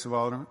a place of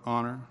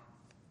honor.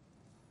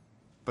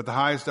 But the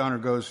highest honor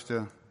goes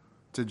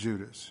to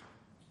Judas.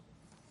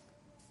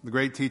 The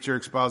great teacher,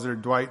 expositor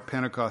Dwight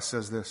Pentecost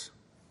says this.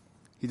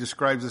 He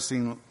describes the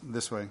scene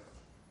this way.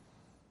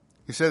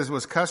 He says it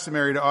was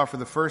customary to offer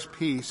the first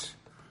piece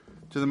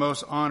to the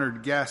most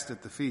honored guest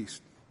at the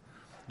feast.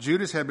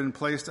 Judas had been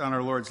placed on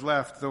our Lord's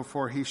left,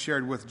 therefore he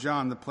shared with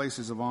John the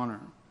places of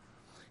honor.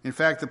 In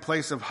fact, the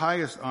place of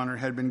highest honor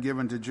had been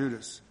given to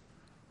Judas.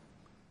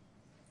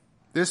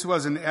 This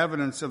was an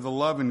evidence of the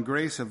love and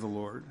grace of the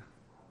Lord,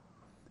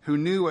 who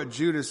knew what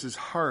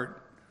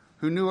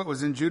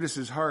was in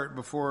Judas's heart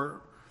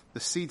before the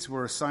seats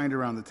were assigned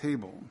around the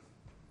table.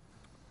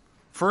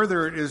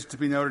 Further, it is to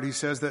be noted, he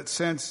says, that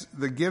since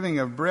the giving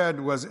of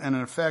bread was in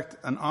effect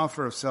an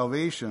offer of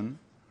salvation,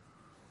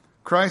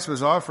 Christ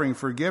was offering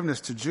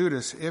forgiveness to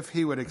Judas if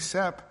he would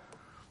accept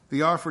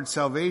the offered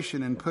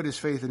salvation and put his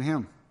faith in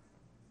him.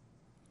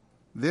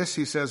 This,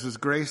 he says, was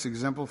grace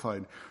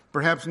exemplified.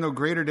 Perhaps no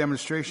greater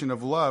demonstration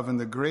of love and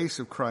the grace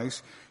of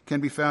Christ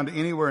can be found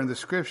anywhere in the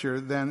Scripture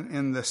than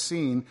in the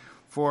scene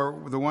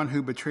for the one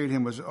who betrayed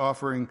him was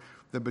offering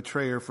the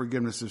betrayer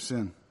forgiveness of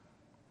sin,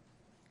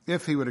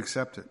 if he would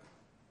accept it.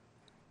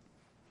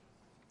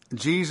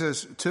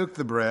 Jesus took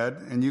the bread,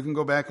 and you can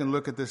go back and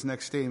look at this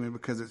next statement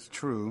because it's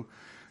true.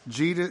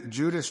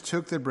 Judas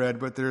took the bread,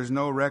 but there is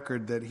no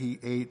record that he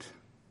ate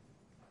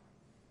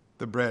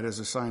the bread as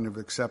a sign of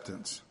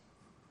acceptance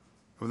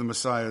of the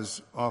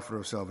Messiah's offer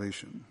of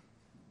salvation.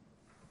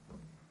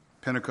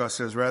 Pentecost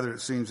says, rather,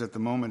 it seems at the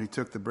moment he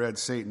took the bread,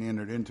 Satan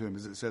entered into him,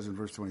 as it says in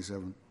verse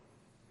 27.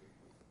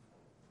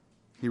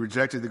 He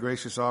rejected the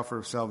gracious offer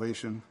of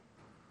salvation.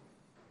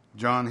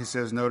 John, he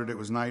says, noted it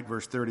was night,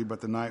 verse 30,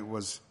 but the night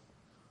was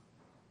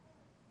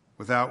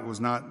without was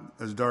not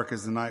as dark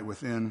as the night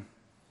within.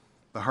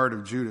 The heart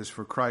of Judas,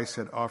 for Christ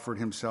had offered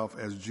himself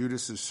as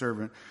Judas's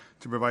servant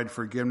to provide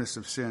forgiveness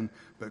of sin,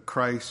 but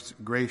Christ's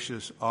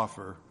gracious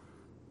offer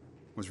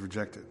was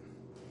rejected.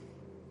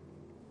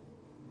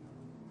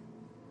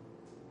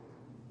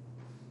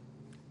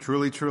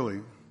 Truly, truly,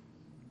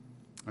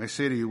 I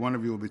say to you, one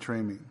of you will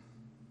betray me.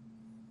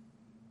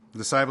 The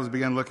disciples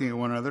began looking at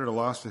one another, at a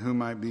loss to whom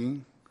might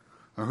be,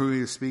 or who he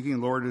is speaking.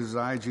 Lord, it is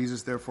I.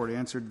 Jesus therefore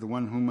answered, the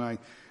one whom I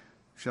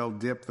shall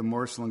dip the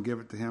morsel and give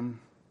it to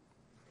him.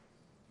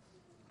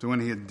 So when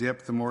he had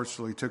dipped the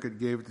morsel, he took it,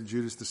 gave it to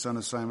Judas, the son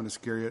of Simon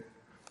Iscariot.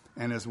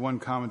 And as one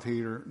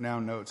commentator now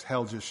notes,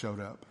 hell just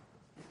showed up.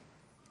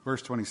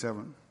 Verse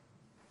 27.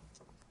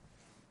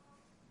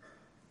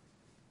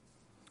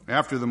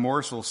 After the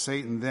morsel,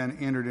 Satan then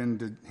entered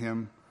into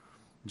him.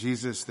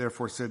 Jesus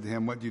therefore said to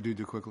him, what do you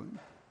do quickly?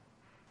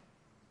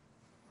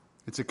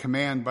 It's a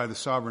command by the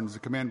sovereign. It's a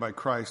command by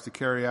Christ to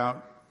carry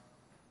out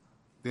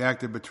the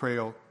act of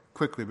betrayal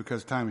quickly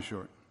because time is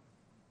short.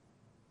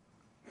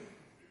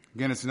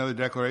 Again, it's another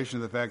declaration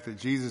of the fact that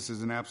Jesus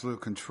is in absolute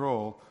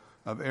control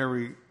of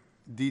every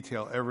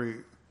detail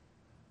of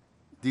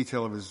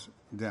his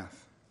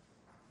death.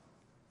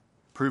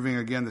 Proving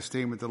again the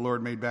statement the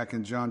Lord made back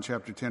in John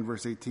chapter 10,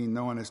 verse 18,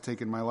 "No one has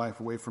taken my life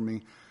away from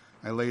me.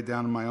 I lay it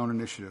down on my own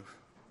initiative.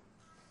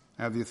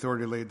 I have the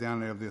authority to lay it down,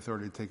 and I have the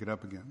authority to take it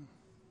up again."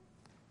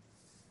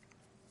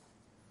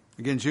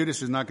 Again,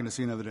 Judas is not going to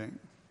see another day.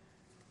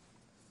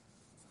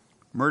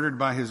 Murdered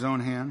by his own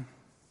hand.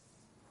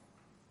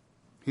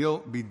 He'll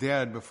be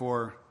dead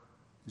before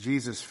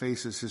Jesus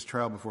faces his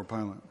trial before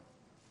Pilate.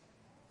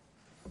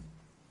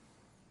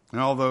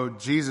 And although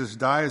Jesus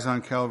dies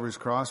on Calvary's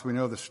cross, we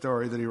know the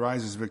story that he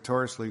rises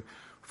victoriously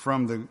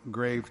from the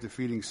grave,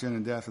 defeating sin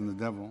and death and the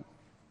devil.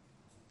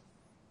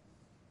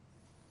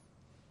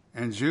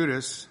 And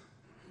Judas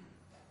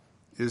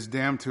is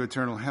damned to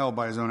eternal hell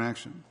by his own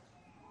action,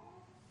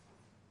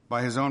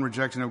 by his own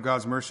rejection of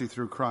God's mercy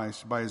through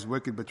Christ, by his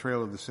wicked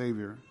betrayal of the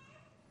Savior.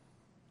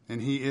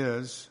 And he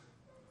is,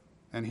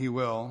 and he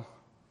will,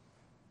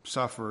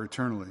 suffer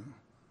eternally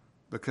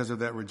because of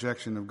that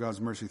rejection of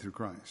God's mercy through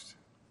Christ.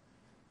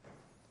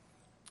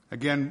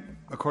 Again,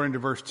 according to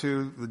verse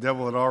 2, the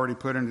devil had already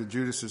put into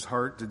Judas's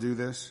heart to do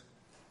this.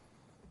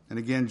 And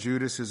again,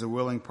 Judas is a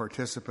willing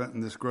participant in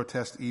this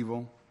grotesque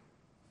evil.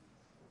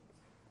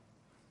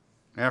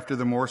 After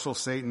the morsel,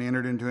 Satan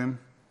entered into him.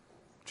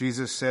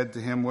 Jesus said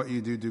to him, "What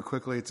you do, do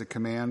quickly." It's a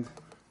command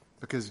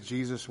because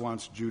Jesus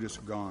wants Judas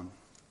gone.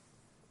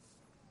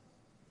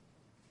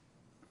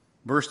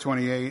 Verse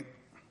 28,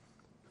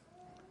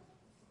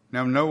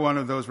 "Now no one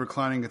of those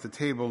reclining at the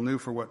table knew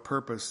for what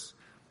purpose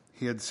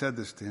he had said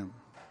this to him."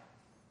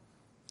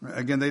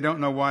 Again, they don't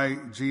know why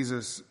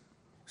Jesus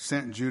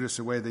sent Judas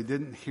away. They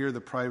didn't hear the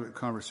private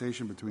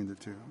conversation between the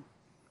two.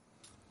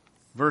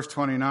 Verse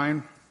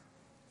 29,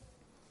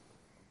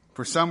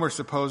 "For some were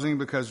supposing,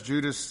 because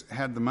Judas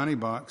had the money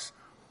box,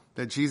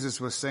 that Jesus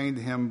was saying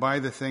to him, 'Buy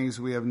the things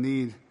we have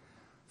need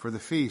for the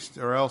feast,'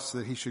 or else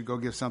that he should go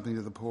give something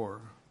to the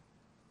poor."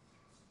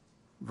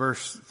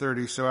 Verse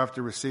 30, "So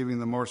after receiving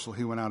the morsel,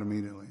 he went out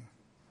immediately."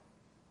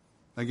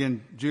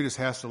 Again, Judas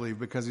has to leave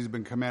because he's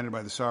been commanded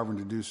by the sovereign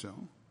to do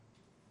so.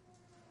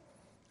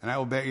 And I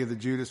will bet you that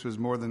Judas was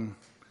more than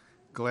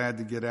glad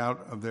to get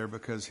out of there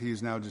because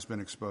he's now just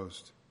been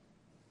exposed.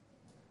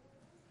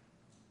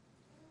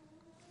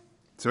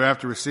 So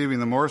after receiving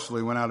the morsel,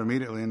 he went out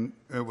immediately, and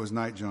it was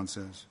night, John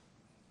says.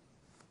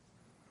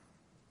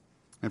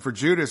 And for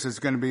Judas, it's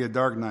going to be a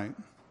dark night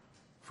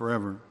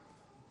forever.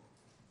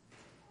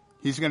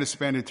 He's going to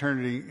spend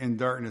eternity in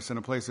darkness in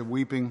a place of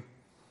weeping,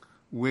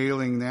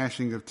 wailing,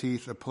 gnashing of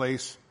teeth, a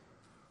place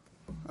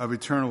of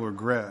eternal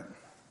regret.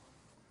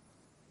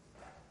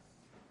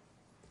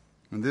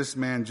 And this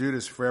man,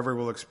 Judas, forever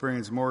will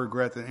experience more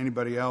regret than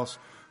anybody else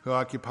who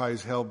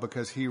occupies hell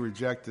because he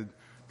rejected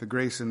the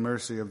grace and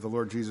mercy of the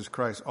Lord Jesus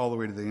Christ all the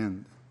way to the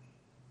end.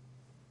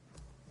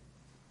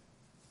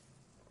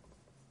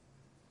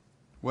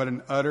 What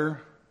an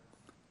utter,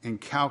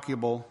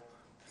 incalculable,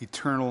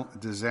 eternal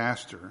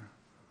disaster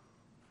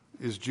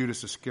is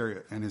Judas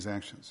Iscariot and his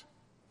actions.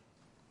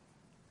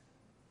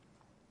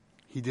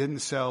 He didn't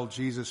sell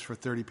Jesus for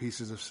 30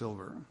 pieces of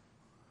silver.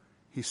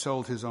 He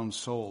sold his own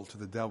soul to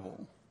the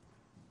devil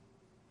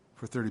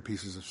for 30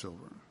 pieces of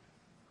silver.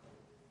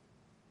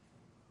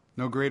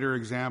 No greater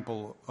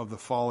example of the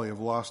folly of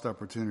lost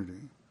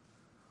opportunity.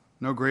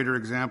 No greater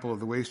example of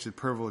the wasted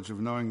privilege of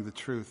knowing the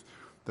truth,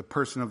 the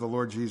person of the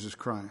Lord Jesus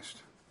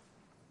Christ.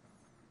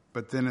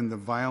 But then in the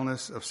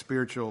vileness of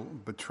spiritual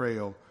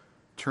betrayal,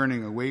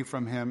 turning away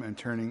from him and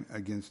turning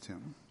against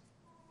him.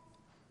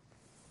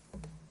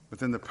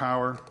 Within the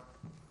power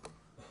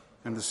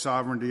and the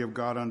sovereignty of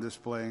God on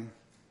display,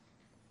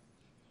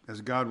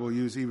 as God will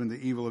use even the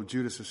evil of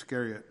Judas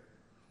Iscariot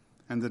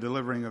and the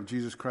delivering of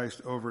Jesus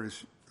Christ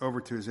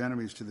over to his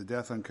enemies to the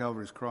death on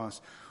Calvary's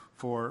cross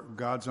for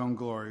God's own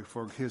glory,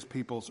 for his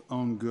people's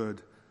own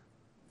good,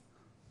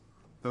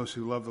 those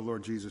who love the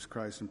Lord Jesus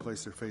Christ and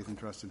place their faith and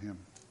trust in him.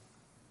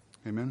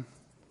 Amen.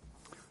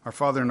 Our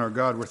Father and our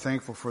God, we're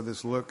thankful for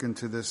this look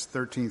into this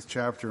 13th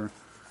chapter,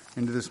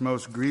 into this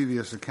most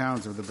grievous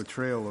account of the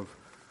betrayal of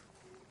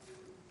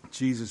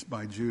Jesus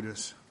by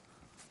Judas.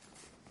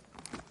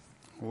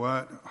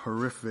 What a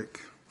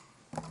horrific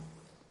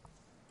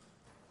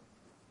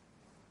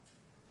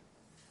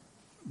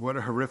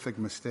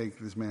mistake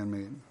this man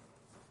made.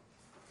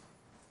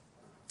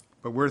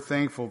 But we're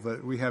thankful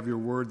that we have your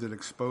word that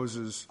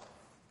exposes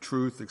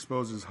truth,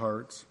 exposes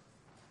hearts.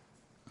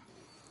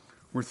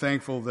 We're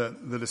thankful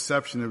that the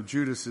deception of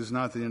Judas is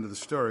not the end of the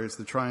story. It's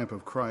the triumph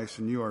of Christ,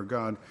 and you are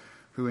God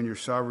who in your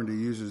sovereignty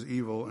uses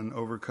evil and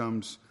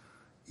overcomes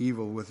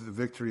evil with the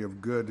victory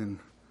of good and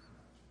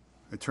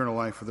eternal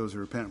life for those who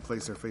repent and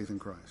place their faith in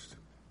Christ.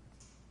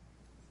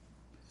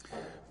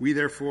 We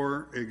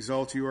therefore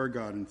exalt you, our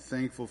God, and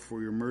thankful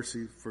for your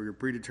mercy, for your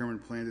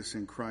predetermined plan to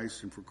send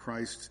Christ, and for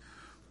Christ's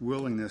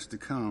willingness to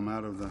come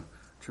out of the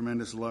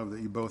tremendous love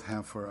that you both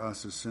have for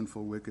us as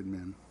sinful, wicked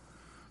men.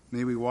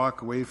 May we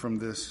walk away from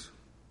this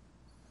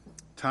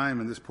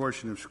time and this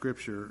portion of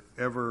Scripture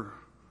ever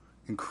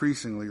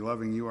increasingly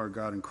loving you, our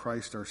God, and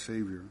Christ, our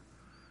Savior,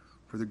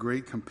 for the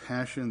great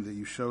compassion that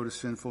you show to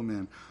sinful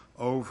men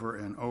over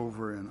and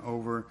over and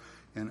over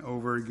and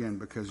over again,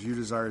 because you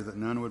desire that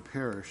none would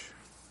perish,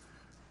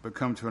 but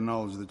come to a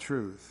knowledge of the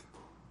truth.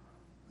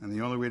 And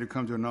the only way to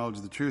come to a knowledge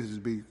of the truth is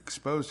to be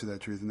exposed to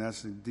that truth, and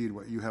that's indeed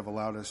what you have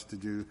allowed us to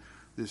do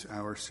this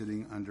hour,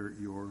 sitting under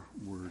your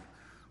word.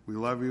 We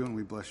love you and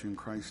we bless you in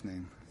Christ's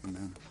name.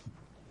 Amen.